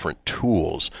methods and different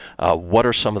tools. What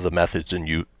are some of the methods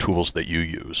and tools that you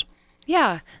use?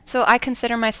 Yeah, so I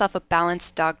consider myself a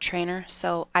balanced dog trainer.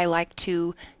 So I like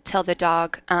to tell the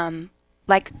dog,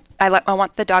 I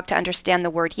want the dog to understand the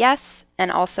word yes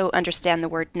and also understand the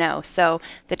word no. So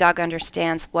the dog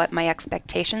understands what my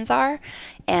expectations are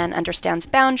and understands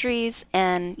boundaries.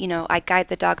 And, you know, I guide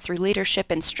the dog through leadership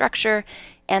and structure.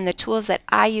 And the tools that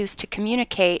I use to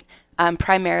communicate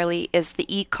primarily is the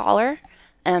e-collar.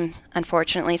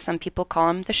 Unfortunately, some people call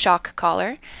them the shock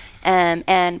collar,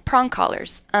 and prong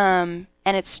collars. And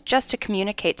it's just to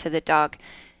communicate to the dog.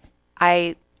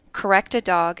 I correct a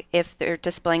dog if they're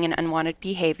displaying an unwanted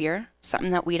behavior,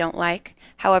 something that we don't like.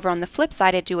 However, on the flip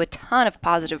side, I do a ton of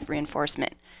positive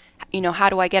reinforcement. You know, how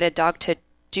do I get a dog to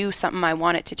do something I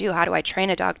want it to do? How do I train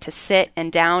a dog to sit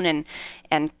and down and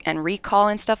recall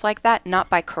and stuff like that? Not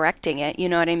by correcting it, you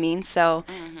know what I mean? So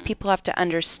people have to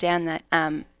understand that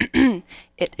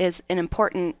it is an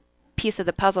important piece of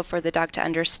the puzzle for the dog to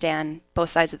understand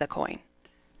both sides of the coin.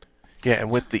 Yeah,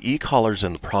 and with the e-collars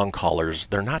and the prong collars,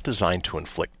 they're not designed to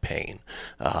inflict pain.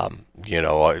 You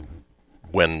know,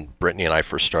 when Brittany and I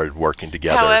first started working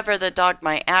together. However, the dog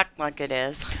might act like it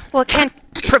is. Well, it can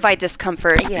provide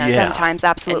discomfort sometimes,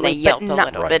 absolutely. And they yelp a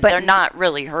little bit. They're not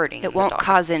really hurting. It won't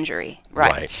cause injury.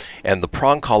 Right. And the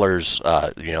prong collars,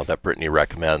 you know, that Brittany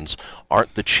recommends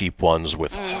aren't the cheap ones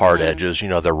with hard edges. You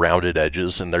know, they're rounded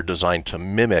edges, and they're designed to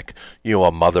mimic, you know,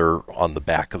 a mother on the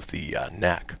back of the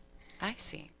neck. I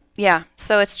see. Yeah,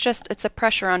 so it's a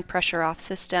pressure on, pressure off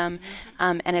system,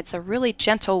 and it's a really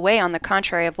gentle way, on the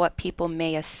contrary of what people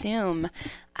may assume.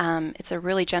 It's a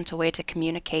really gentle way to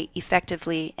communicate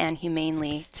effectively and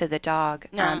humanely to the dog,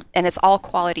 and it's all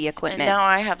quality equipment. And now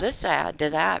I have this to add to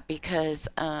that because,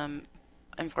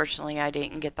 unfortunately, I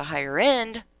didn't get the higher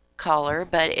end collar,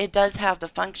 but it does have the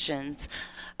functions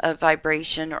of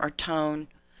vibration or tone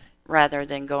rather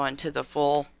than going to the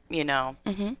full, you know,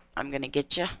 I'm going to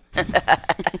get you.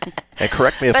 And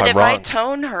correct me if I'm wrong. But if I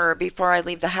tone her before I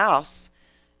leave the house,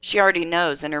 she already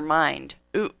knows in her mind,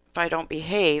 ooh, if I don't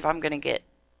behave, I'm going to get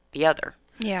the other.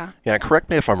 Yeah. Yeah, correct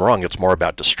me if I'm wrong. It's more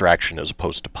about distraction as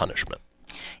opposed to punishment.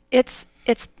 It's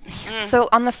so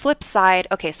on the flip side,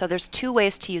 okay, so there's two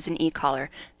ways to use an e-collar.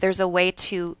 There's a way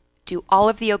to do all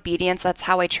of the obedience. That's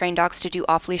how I train dogs to do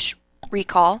off-leash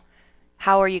recall.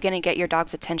 How are you going to get your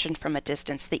dog's attention from a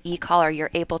distance? The e-collar,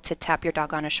 you're able to tap your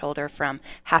dog on a shoulder from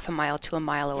half a mile to a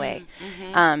mile away.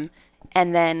 And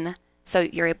then, so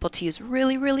you're able to use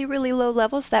really, really, really low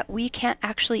levels that we can't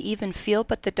actually even feel,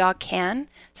 but the dog can.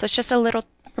 So it's just a little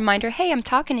reminder, hey, I'm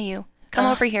talking to you. Come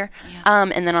over here.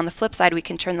 And then on the flip side, we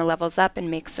can turn the levels up and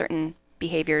make certain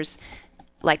behaviors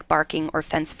like barking or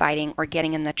fence fighting or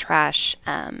getting in the trash,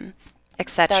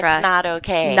 etc. That's not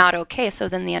okay. Not okay. So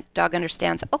then the dog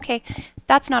understands, okay,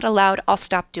 that's not allowed. I'll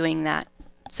stop doing that.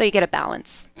 So you get a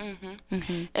balance.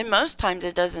 And most times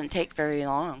it doesn't take very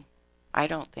long, I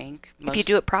don't think. If you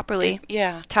do it properly.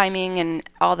 Yeah. Timing and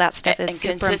all that stuff is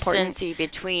super important. Consistency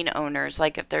between owners.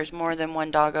 Like if there's more than one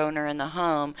dog owner in the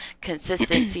home,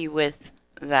 consistency with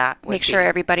that. Make sure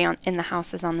everybody in the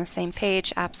house is on the same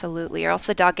page. Absolutely. Or else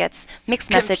the dog gets mixed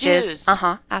messages.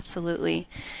 Absolutely.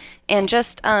 And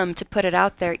just to put it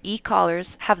out there,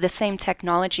 e-collars have the same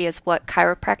technology as what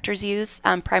chiropractors use,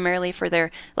 primarily for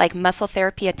their like muscle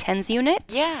therapy, a TENS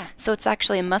unit. Yeah. So it's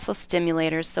actually a muscle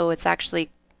stimulator. So it's actually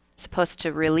supposed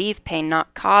to relieve pain,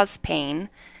 not cause pain.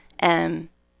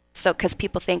 So because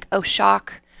people think, oh,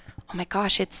 shock, oh my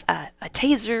gosh, it's a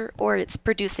taser or it's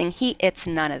producing heat. It's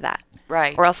none of that.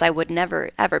 Right. Or else I would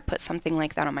never, ever put something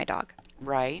like that on my dog.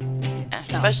 Right.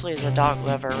 Especially as a dog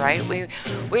lover, right? We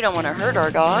don't want to hurt our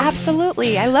dogs.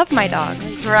 Absolutely. I love my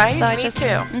dogs. Right? So Me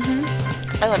too.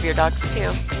 I love your dogs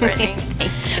too, Brittany.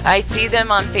 I see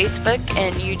them on Facebook,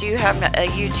 and you do have a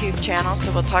YouTube channel,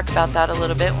 so we'll talk about that a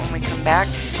little bit when we come back.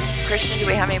 Christian, do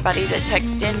we have anybody that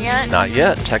texted in yet? Not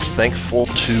yet. Text thankful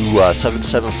to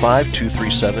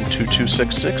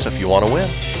 775-237-2266 if you want to win.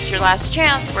 It's your last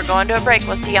chance. We're going to a break.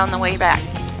 We'll see you on the way back.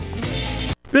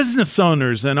 Business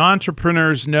owners and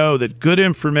entrepreneurs know that good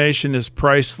information is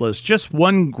priceless. Just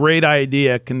one great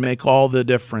idea can make all the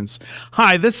difference.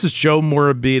 Hi, this is Joe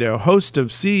Morabito, host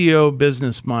of CEO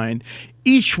Business Mind.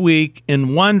 Each week,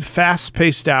 in one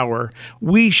fast-paced hour,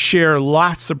 we share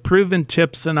lots of proven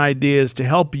tips and ideas to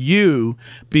help you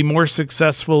be more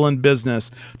successful in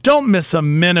business. Don't miss a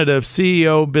minute of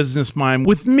CEO Business Mind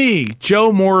with me,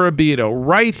 Joe Morabito,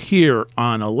 right here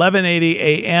on 1180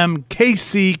 AM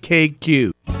KCKQ.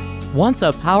 Once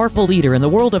a powerful leader in the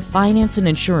world of finance and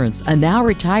insurance, a now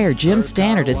retired Jim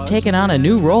Stannard has taken on a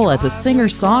new role as a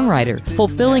singer-songwriter,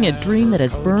 fulfilling a dream that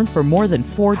has burned for more than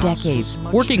 4 decades.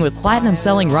 Working with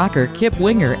platinum-selling rocker Kip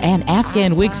Winger and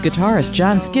Afghan Wigs guitarist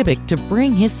John Skibick to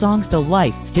bring his songs to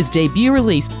life, his debut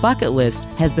release, Bucket List,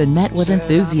 has been met with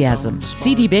enthusiasm.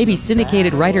 CD Baby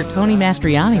syndicated writer Tony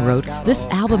Mastriani wrote, "This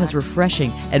album is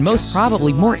refreshing and most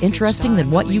probably more interesting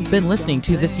than what you've been listening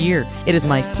to this year. It is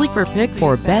my sleeper pick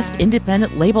for Best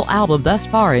Independent Label Album thus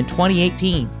far in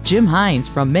 2018. Jim Hines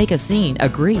from Make a Scene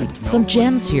agreed. Some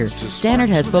gems here. Stannard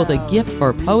has both a gift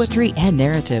for poetry and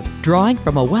narrative, drawing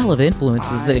from a well of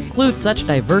influences that include such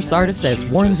diverse artists as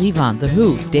Warren Zevon, The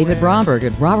Who, David Bromberg,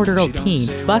 and Robert Earl Keen.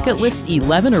 Bucket List's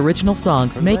 11 original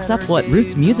songs makes up what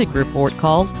Roots Music Report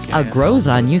calls a grows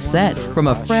on you set from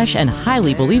a fresh and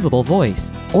highly believable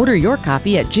voice. Order your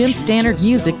copy at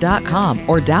jimstannardmusic.com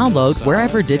or download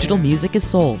wherever digital music is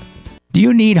sold. Do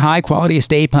you need high-quality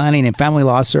estate planning and family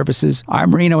law services?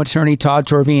 I'm Reno attorney Todd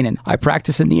Torvinen. I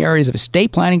practice in the areas of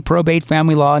estate planning, probate,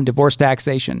 family law, and divorce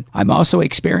taxation. I'm also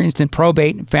experienced in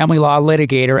probate and family law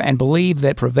litigator and believe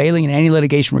that prevailing in any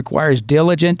litigation requires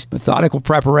diligent, methodical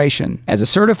preparation. As a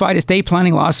certified estate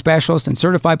planning law specialist and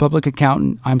certified public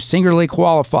accountant, I'm singularly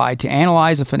qualified to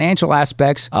analyze the financial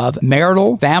aspects of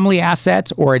marital, family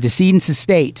assets, or a decedent's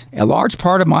estate. A large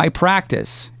part of my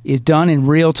practice is done in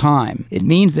real time. It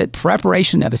means that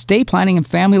preparation of estate planning and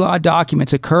family law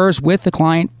documents occurs with the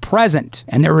client present,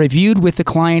 and they're reviewed with the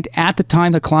client at the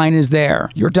time the client is there.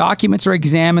 Your documents are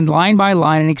examined line by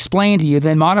line and explained to you,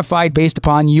 then modified based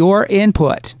upon your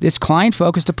input. This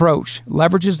client-focused approach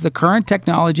leverages the current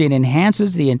technology and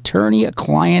enhances the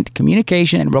attorney-client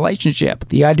communication and relationship.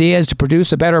 The idea is to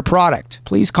produce a better product.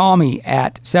 Please call me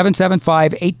at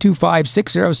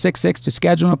 775-825-6066 to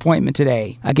schedule an appointment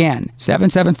today. Again,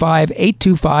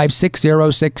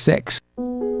 775-825-6066.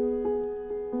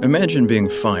 Imagine being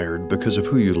fired because of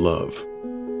who you love.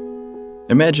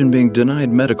 Imagine being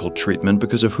denied medical treatment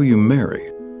because of who you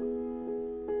marry.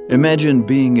 Imagine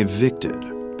being evicted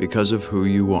because of who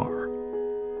you are.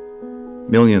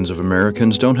 Millions of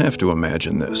Americans don't have to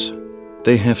imagine this.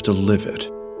 They have to live it.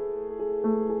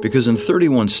 Because in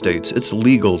 31 states, it's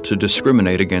legal to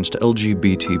discriminate against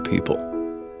LGBT people.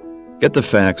 Get the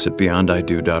facts at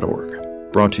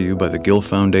beyondido.org. Brought to you by the Gill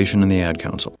Foundation and the Ad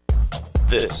Council.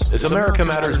 This is America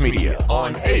Matters Media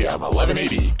on AM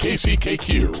 1180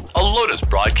 KCKQ, a Lotus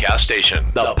broadcast station.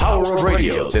 The power of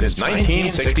radio since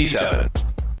 1967.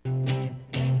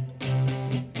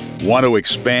 Want to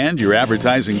expand your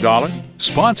advertising dollar?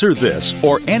 Sponsor this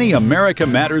or any America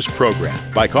Matters program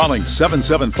by calling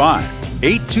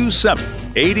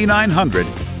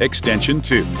 775-827-8900, extension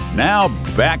 2. Now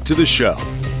back to the show.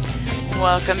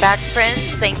 Welcome back,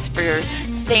 friends. Thanks for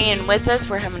staying with us.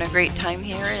 We're having a great time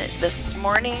here this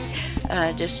morning,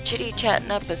 just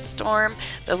chitty-chatting up a storm.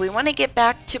 But we want to get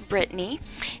back to Brittany,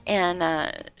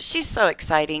 and she's so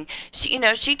exciting.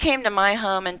 She came to my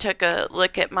home and took a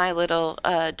look at my little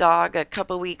dog a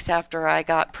couple weeks after I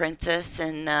got Princess,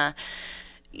 and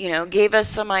gave us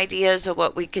some ideas of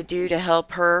what we could do to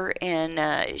help her.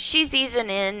 And she's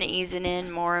easing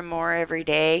in more and more every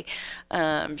day.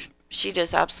 She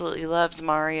just absolutely loves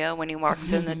Mario. When he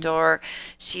walks in the door,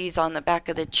 she's on the back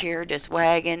of the chair just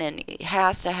wagging, and he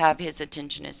has to have his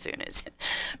attention as soon as.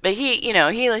 But he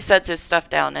sets his stuff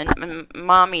down, and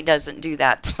Mommy doesn't do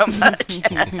that so much.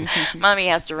 Mommy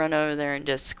has to run over there and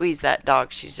just squeeze that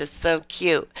dog. She's just so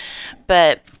cute.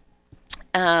 But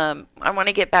I want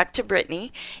to get back to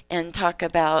Brittany and talk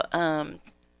about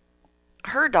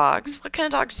her dogs. What kind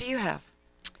of dogs do you have?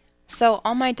 So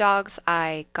all my dogs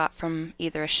I got from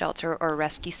either a shelter or a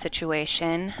rescue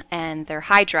situation, and they're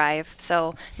high drive,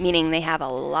 so meaning they have a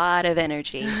lot of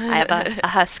energy. I have a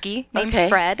husky named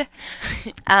Fred,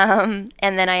 and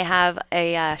then I have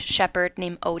a shepherd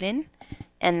named Odin,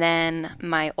 and then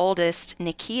my oldest,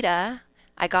 Nikita,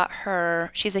 I got her,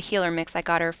 she's a healer mix, I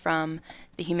got her from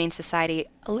the Humane Society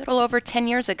a little over 10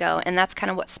 years ago, and that's kind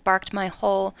of what sparked my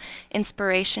whole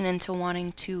inspiration into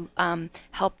wanting to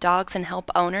help dogs and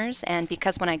help owners. And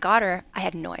because when I got her, I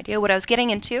had no idea what I was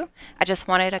getting into. I just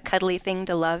wanted a cuddly thing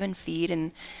to love and feed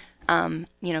and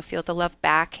feel the love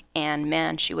back. And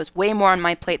man, she was way more on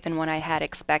my plate than what I had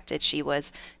expected. She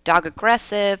was dog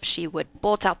aggressive. She would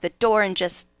bolt out the door and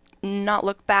just not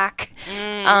look back.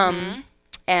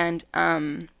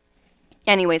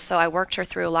 Anyway, so I worked her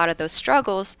through a lot of those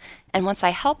struggles, and once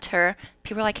I helped her,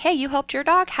 people were like, hey, you helped your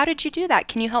dog? How did you do that?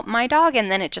 Can you help my dog?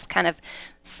 And then it just kind of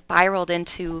spiraled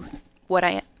into what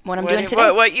I'm doing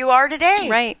today. What you are today.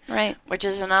 Right. Which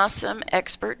is an awesome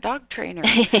expert dog trainer.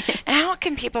 And how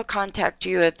can people contact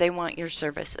you if they want your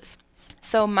services?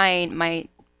 So my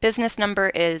business number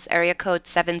is area code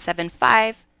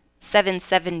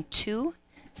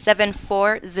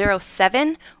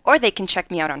 775-772-7407, or they can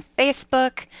check me out on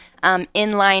Facebook,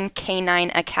 Inline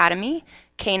Canine Academy.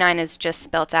 Canine is just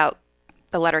spelt out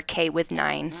the letter K with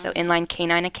 9, so Inline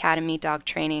Canine Academy dog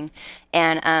training.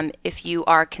 And if you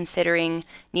are considering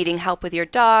needing help with your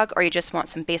dog, or you just want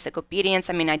some basic obedience,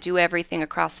 I mean, I do everything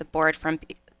across the board from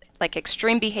like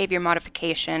extreme behavior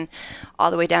modification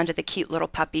all the way down to the cute little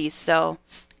puppies. So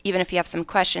even if you have some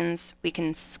questions, we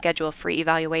can schedule a free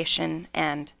evaluation,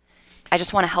 and I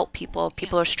just want to help people.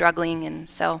 People are struggling, and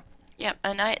so. Yep,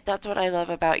 and that's what I love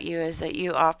about you, is that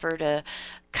you offer to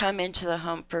come into the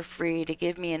home for free to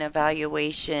give me an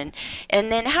evaluation.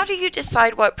 And then how do you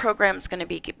decide what program is going to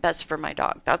be best for my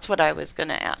dog? That's what I was going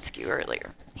to ask you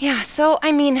earlier. Yeah, so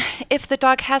I mean, if the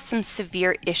dog has some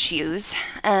severe issues,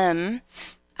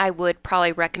 I would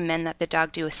probably recommend that the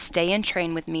dog do a stay and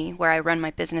train with me, where I run my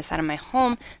business out of my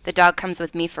home. The dog comes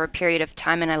with me for a period of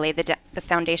time, and I lay the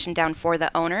foundation down for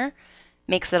the owner.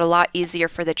 Makes it a lot easier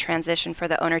for the transition for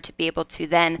the owner to be able to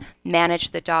then manage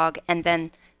the dog, and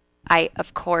then I,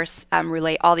 of course,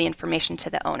 relay all the information to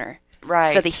the owner. Right.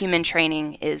 So the human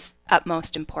training is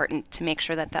utmost important to make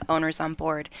sure that the owner's on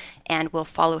board and will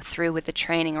follow through with the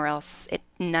training, or else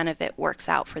none of it works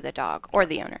out for the dog or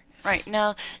the owner. Right.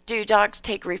 Now, do dogs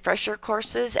take refresher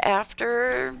courses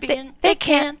after being? They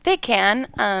can.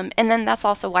 And then that's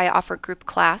also why I offer group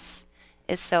class,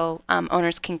 is so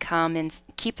owners can come and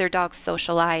keep their dogs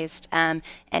socialized, and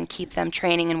keep them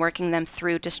training and working them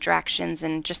through distractions,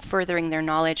 and just furthering their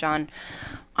knowledge on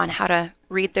how to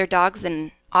read their dogs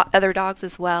and other dogs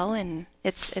as well. And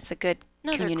it's a good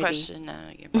community. Another question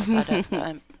you brought that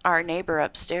up. Our neighbor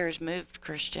upstairs moved,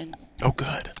 Christian. Oh,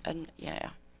 good. And yeah.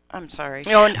 I'm sorry.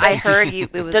 Oh, and I heard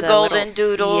it was the a golden little,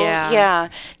 doodle. Yeah.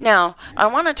 Now, I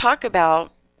want to talk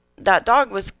about that dog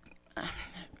was.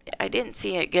 I didn't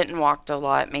see it getting walked a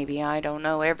lot. Maybe I don't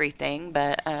know everything,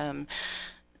 but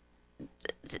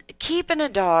keeping a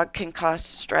dog can cause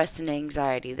stress and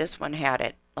anxiety. This one had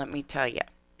it, let me tell you,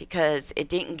 because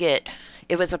it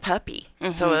was a puppy.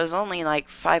 So it was only like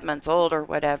 5 months old or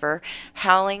whatever,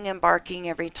 howling and barking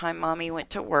every time Mommy went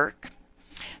to work.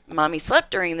 Mommy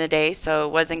slept during the day, so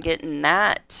wasn't getting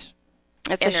that.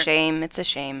 It's a shame. It's a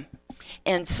shame.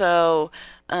 And so,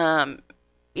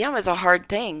 yeah, it was a hard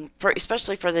thing,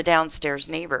 especially for the downstairs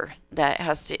neighbor that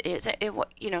has to.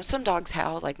 Some dogs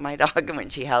howl, like my dog. When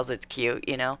she howls, it's cute,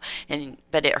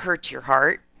 but it hurts your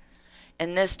heart.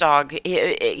 And this dog,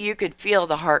 you could feel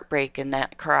the heartbreak in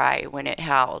that cry when it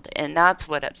howled, and that's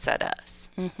what upset us.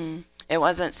 It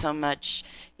wasn't so much,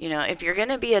 if you're going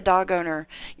to be a dog owner,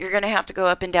 you're going to have to go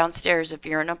up and downstairs if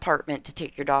you're in an apartment to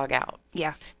take your dog out.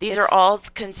 Yeah. These are all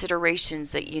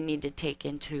considerations that you need to take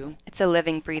into. It's a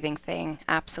living, breathing thing.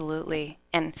 Absolutely.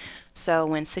 And so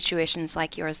when situations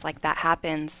like yours, like that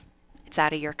happens, it's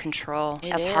out of your control.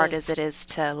 As hard as it is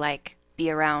to be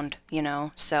around,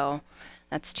 so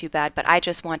that's too bad. But I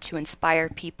just want to inspire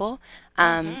people,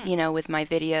 with my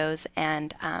videos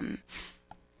and,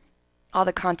 all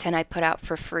the content I put out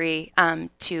for free,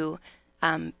 to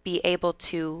be able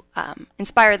to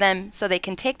inspire them so they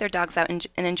can take their dogs out and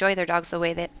enjoy their dogs the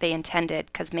way that they intended.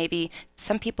 Because maybe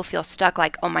some people feel stuck,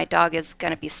 like, oh, my dog is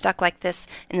going to be stuck like this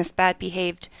in this bad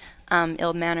behaved,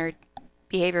 ill-mannered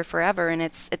behavior forever. And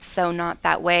it's so not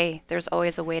that way. There's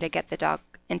always a way to get the dog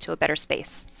into a better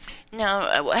space.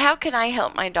 Now, how can I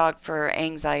help my dog for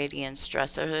anxiety and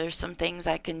stress? Are there some things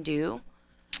I can do?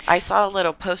 I saw a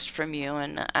little post from you,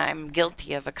 and I'm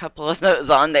guilty of a couple of those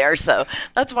on there, so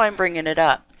that's why I'm bringing it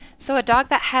up. So a dog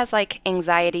that has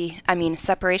anxiety,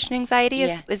 separation anxiety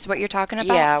is what you're talking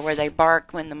about? Yeah, where they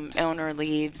bark when the owner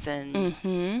leaves.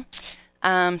 And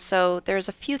so there's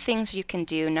a few things you can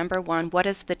do. Number one, what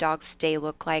does the dog's day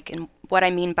look like? And what I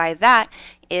mean by that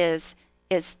is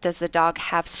does the dog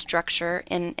have structure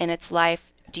in its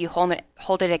life? Do you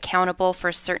hold it accountable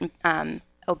for certain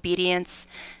obedience?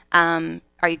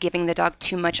 Are you giving the dog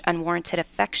too much unwarranted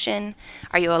affection?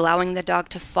 Are you allowing the dog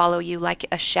to follow you like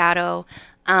a shadow?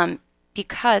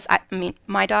 Because,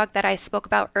 my dog that I spoke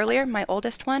about earlier, my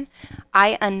oldest one,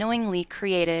 I unknowingly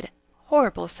created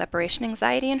horrible separation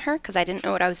anxiety in her because I didn't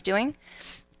know what I was doing.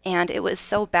 And it was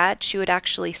so bad, she would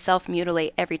actually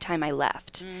self-mutilate every time I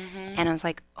left. And I was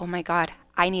like, oh my God,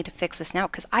 I need to fix this now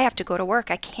because I have to go to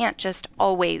work. I can't just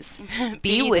always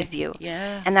be with you.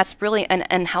 Yeah. And that's really an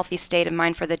unhealthy state of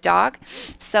mind for the dog.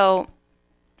 So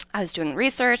I was doing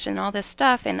research and all this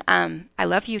stuff, and I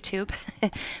love YouTube.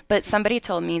 But somebody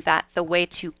told me that the way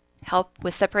to help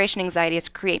with separation anxiety is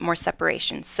create more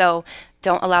separation. So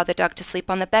don't allow the dog to sleep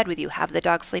on the bed with you. Have the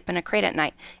dog sleep in a crate at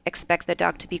night. Expect the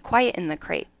dog to be quiet in the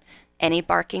crate. Any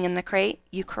barking in the crate,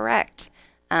 you correct.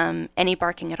 Any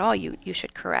barking at all, you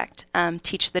should correct.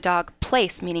 Teach the dog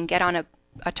place, meaning get on a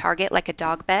target like a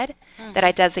dog bed that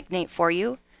I designate for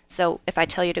you. So if I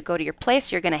tell you to go to your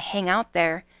place, you're going to hang out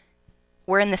there.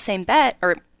 We're in the same bed.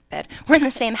 We're in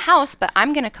the same house, but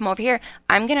I'm going to come over here.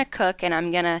 I'm going to cook and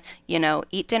I'm going to,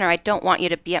 eat dinner. I don't want you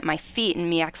to be at my feet and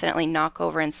me accidentally knock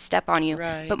over and step on you.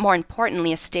 Right. But more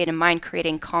importantly, a state of mind,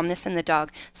 creating calmness in the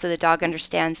dog so the dog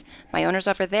understands my owner's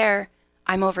over there.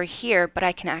 I'm over here, but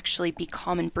I can actually be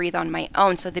calm and breathe on my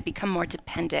own, so they become more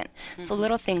dependent. So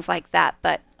little things like that,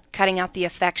 but cutting out the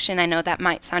affection, I know that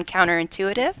might sound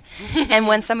counterintuitive. And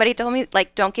when somebody told me,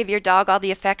 don't give your dog all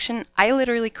the affection, I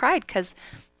literally cried because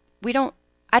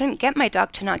I didn't get my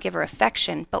dog to not give her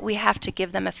affection, but we have to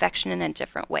give them affection in a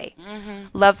different way.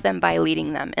 Love them by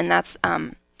leading them. And that's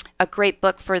a great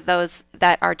book for those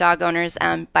that are dog owners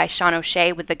by Sean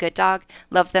O'Shea with The Good Dog.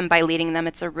 Love them by leading them.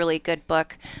 It's a really good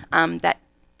book that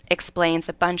explains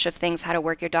a bunch of things, how to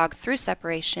work your dog through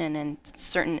separation and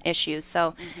certain issues.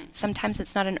 So sometimes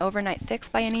it's not an overnight fix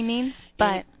by any means,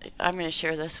 but I'm going to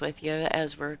share this with you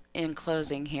as we're in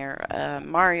closing here.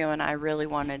 Mario and I really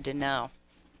wanted to know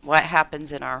what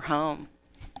happens in our home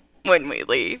when we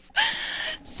leave.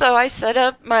 So I set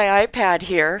up my iPad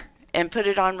here and put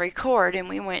it on record, and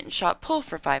we went and shot pool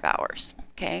for 5 hours,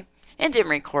 okay? And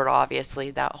didn't record,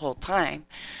 obviously, that whole time.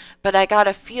 But I got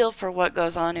a feel for what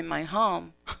goes on in my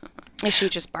home. Is she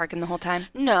just barking the whole time?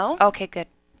 No. Okay, good.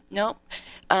 Nope.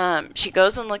 She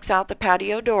goes and looks out the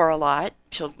patio door a lot.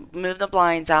 She'll move the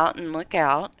blinds out and look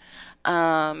out.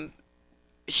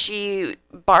 She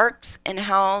barks and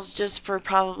howls just for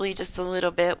probably just a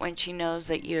little bit when she knows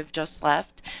that you have just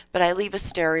left. But I leave a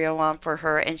stereo on for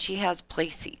her, and she has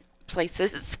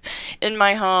places in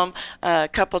my home, a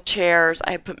couple chairs.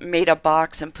 I made a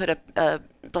box and put a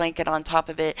blanket on top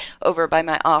of it over by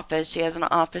my office. She has an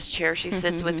office chair. She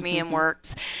sits with me and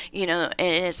works, and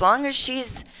as long as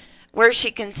she's where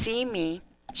she can see me,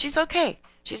 she's okay.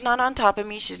 She's not on top of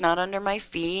me. She's not under my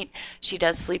feet. She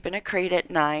does sleep in a crate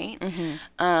at night.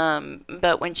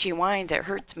 But when she whines, it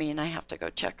hurts me, and I have to go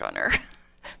check on her.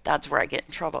 That's where I get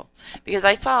in trouble. Because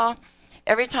I saw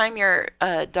every time your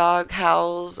dog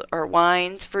howls or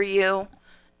whines for you,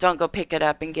 don't go pick it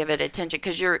up and give it attention,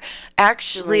 because you're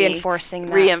actually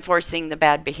reinforcing the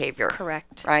bad behavior.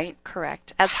 Correct. Right?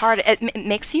 Correct. As hard, it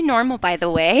makes you normal, by the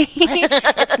way.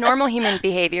 It's normal human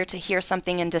behavior to hear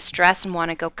something in distress and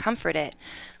want to go comfort it.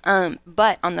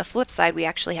 But on the flip side, we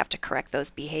actually have to correct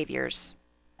those behaviors.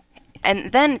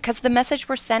 And then, because the message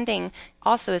we're sending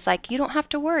also is you don't have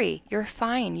to worry. You're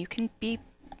fine. You can be,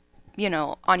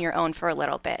 on your own for a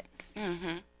little bit.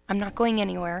 I'm not going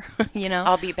anywhere,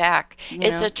 I'll be back.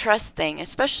 It's a trust thing,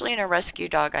 especially in a rescue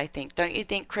dog, I think. Don't you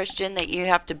think, Christian, that you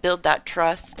have to build that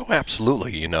trust? Oh,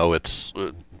 absolutely. It's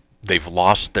they've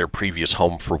lost their previous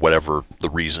home for whatever the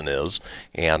reason is,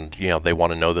 and they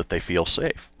want to know that they feel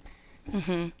safe.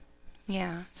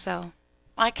 Yeah. So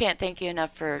I can't thank you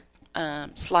enough for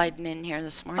sliding in here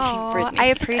this morning, Oh, Brittany. I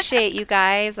appreciate you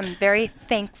guys. I'm very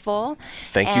thankful.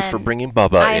 Thank you for bringing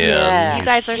Bubba in. You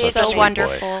guys are He's such a so sweet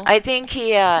wonderful. boy. I think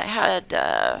he had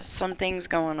some things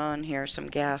going on here, some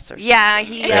gas or something. Yeah,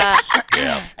 he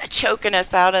choking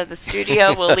us out of the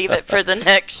studio. We'll leave it for the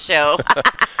next show.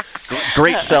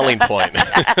 Great selling point.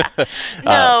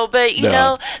 No, but you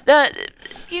no. know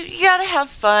you gotta have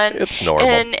fun. It's normal.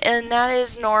 and that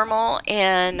is normal.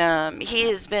 And he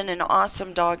has been an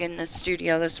awesome dog in the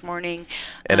studio this morning.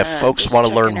 And if folks just want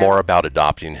to learn checking more out. about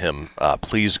adopting him,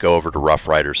 please go over to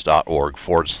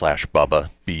roughriders.org/Bubba,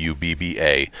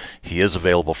 Bubba. He is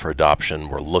available for adoption.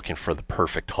 We're looking for the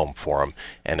perfect home for him,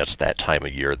 and it's that time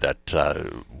of year that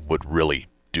would really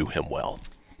do him well.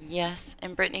 Yes,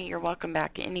 and Brittany, you're welcome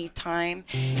back anytime,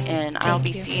 and I'll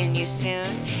be seeing you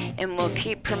soon, and we'll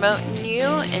keep promoting you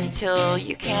until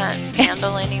you can't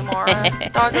handle any more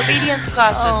dog obedience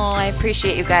classes. Oh, I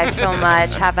appreciate you guys so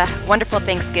much. Have a wonderful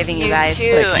Thanksgiving, you guys. Too.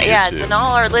 Yes, and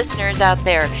all our listeners out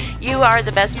there, you are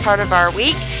the best part of our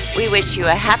week. We wish you a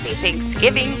happy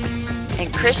Thanksgiving.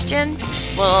 And Christian,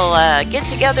 we'll get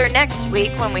together next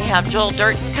week when we have Joel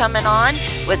Durton coming on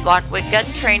with Lockwood Gun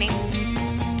Training.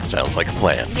 Sounds like a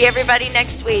plan. See everybody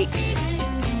next week.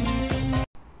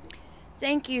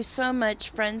 Thank you so much,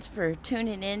 friends, for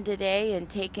tuning in today and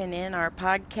taking in our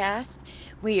podcast.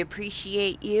 We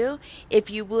appreciate you.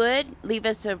 If you would, leave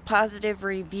us a positive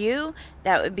review.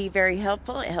 That would be very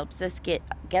helpful. It helps us get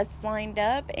guests lined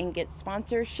up and get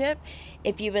sponsorship.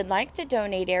 If you would like to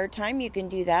donate airtime, you can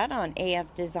do that on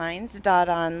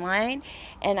afdesigns.online.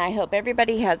 And I hope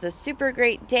everybody has a super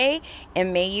great day,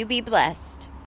 and may you be blessed.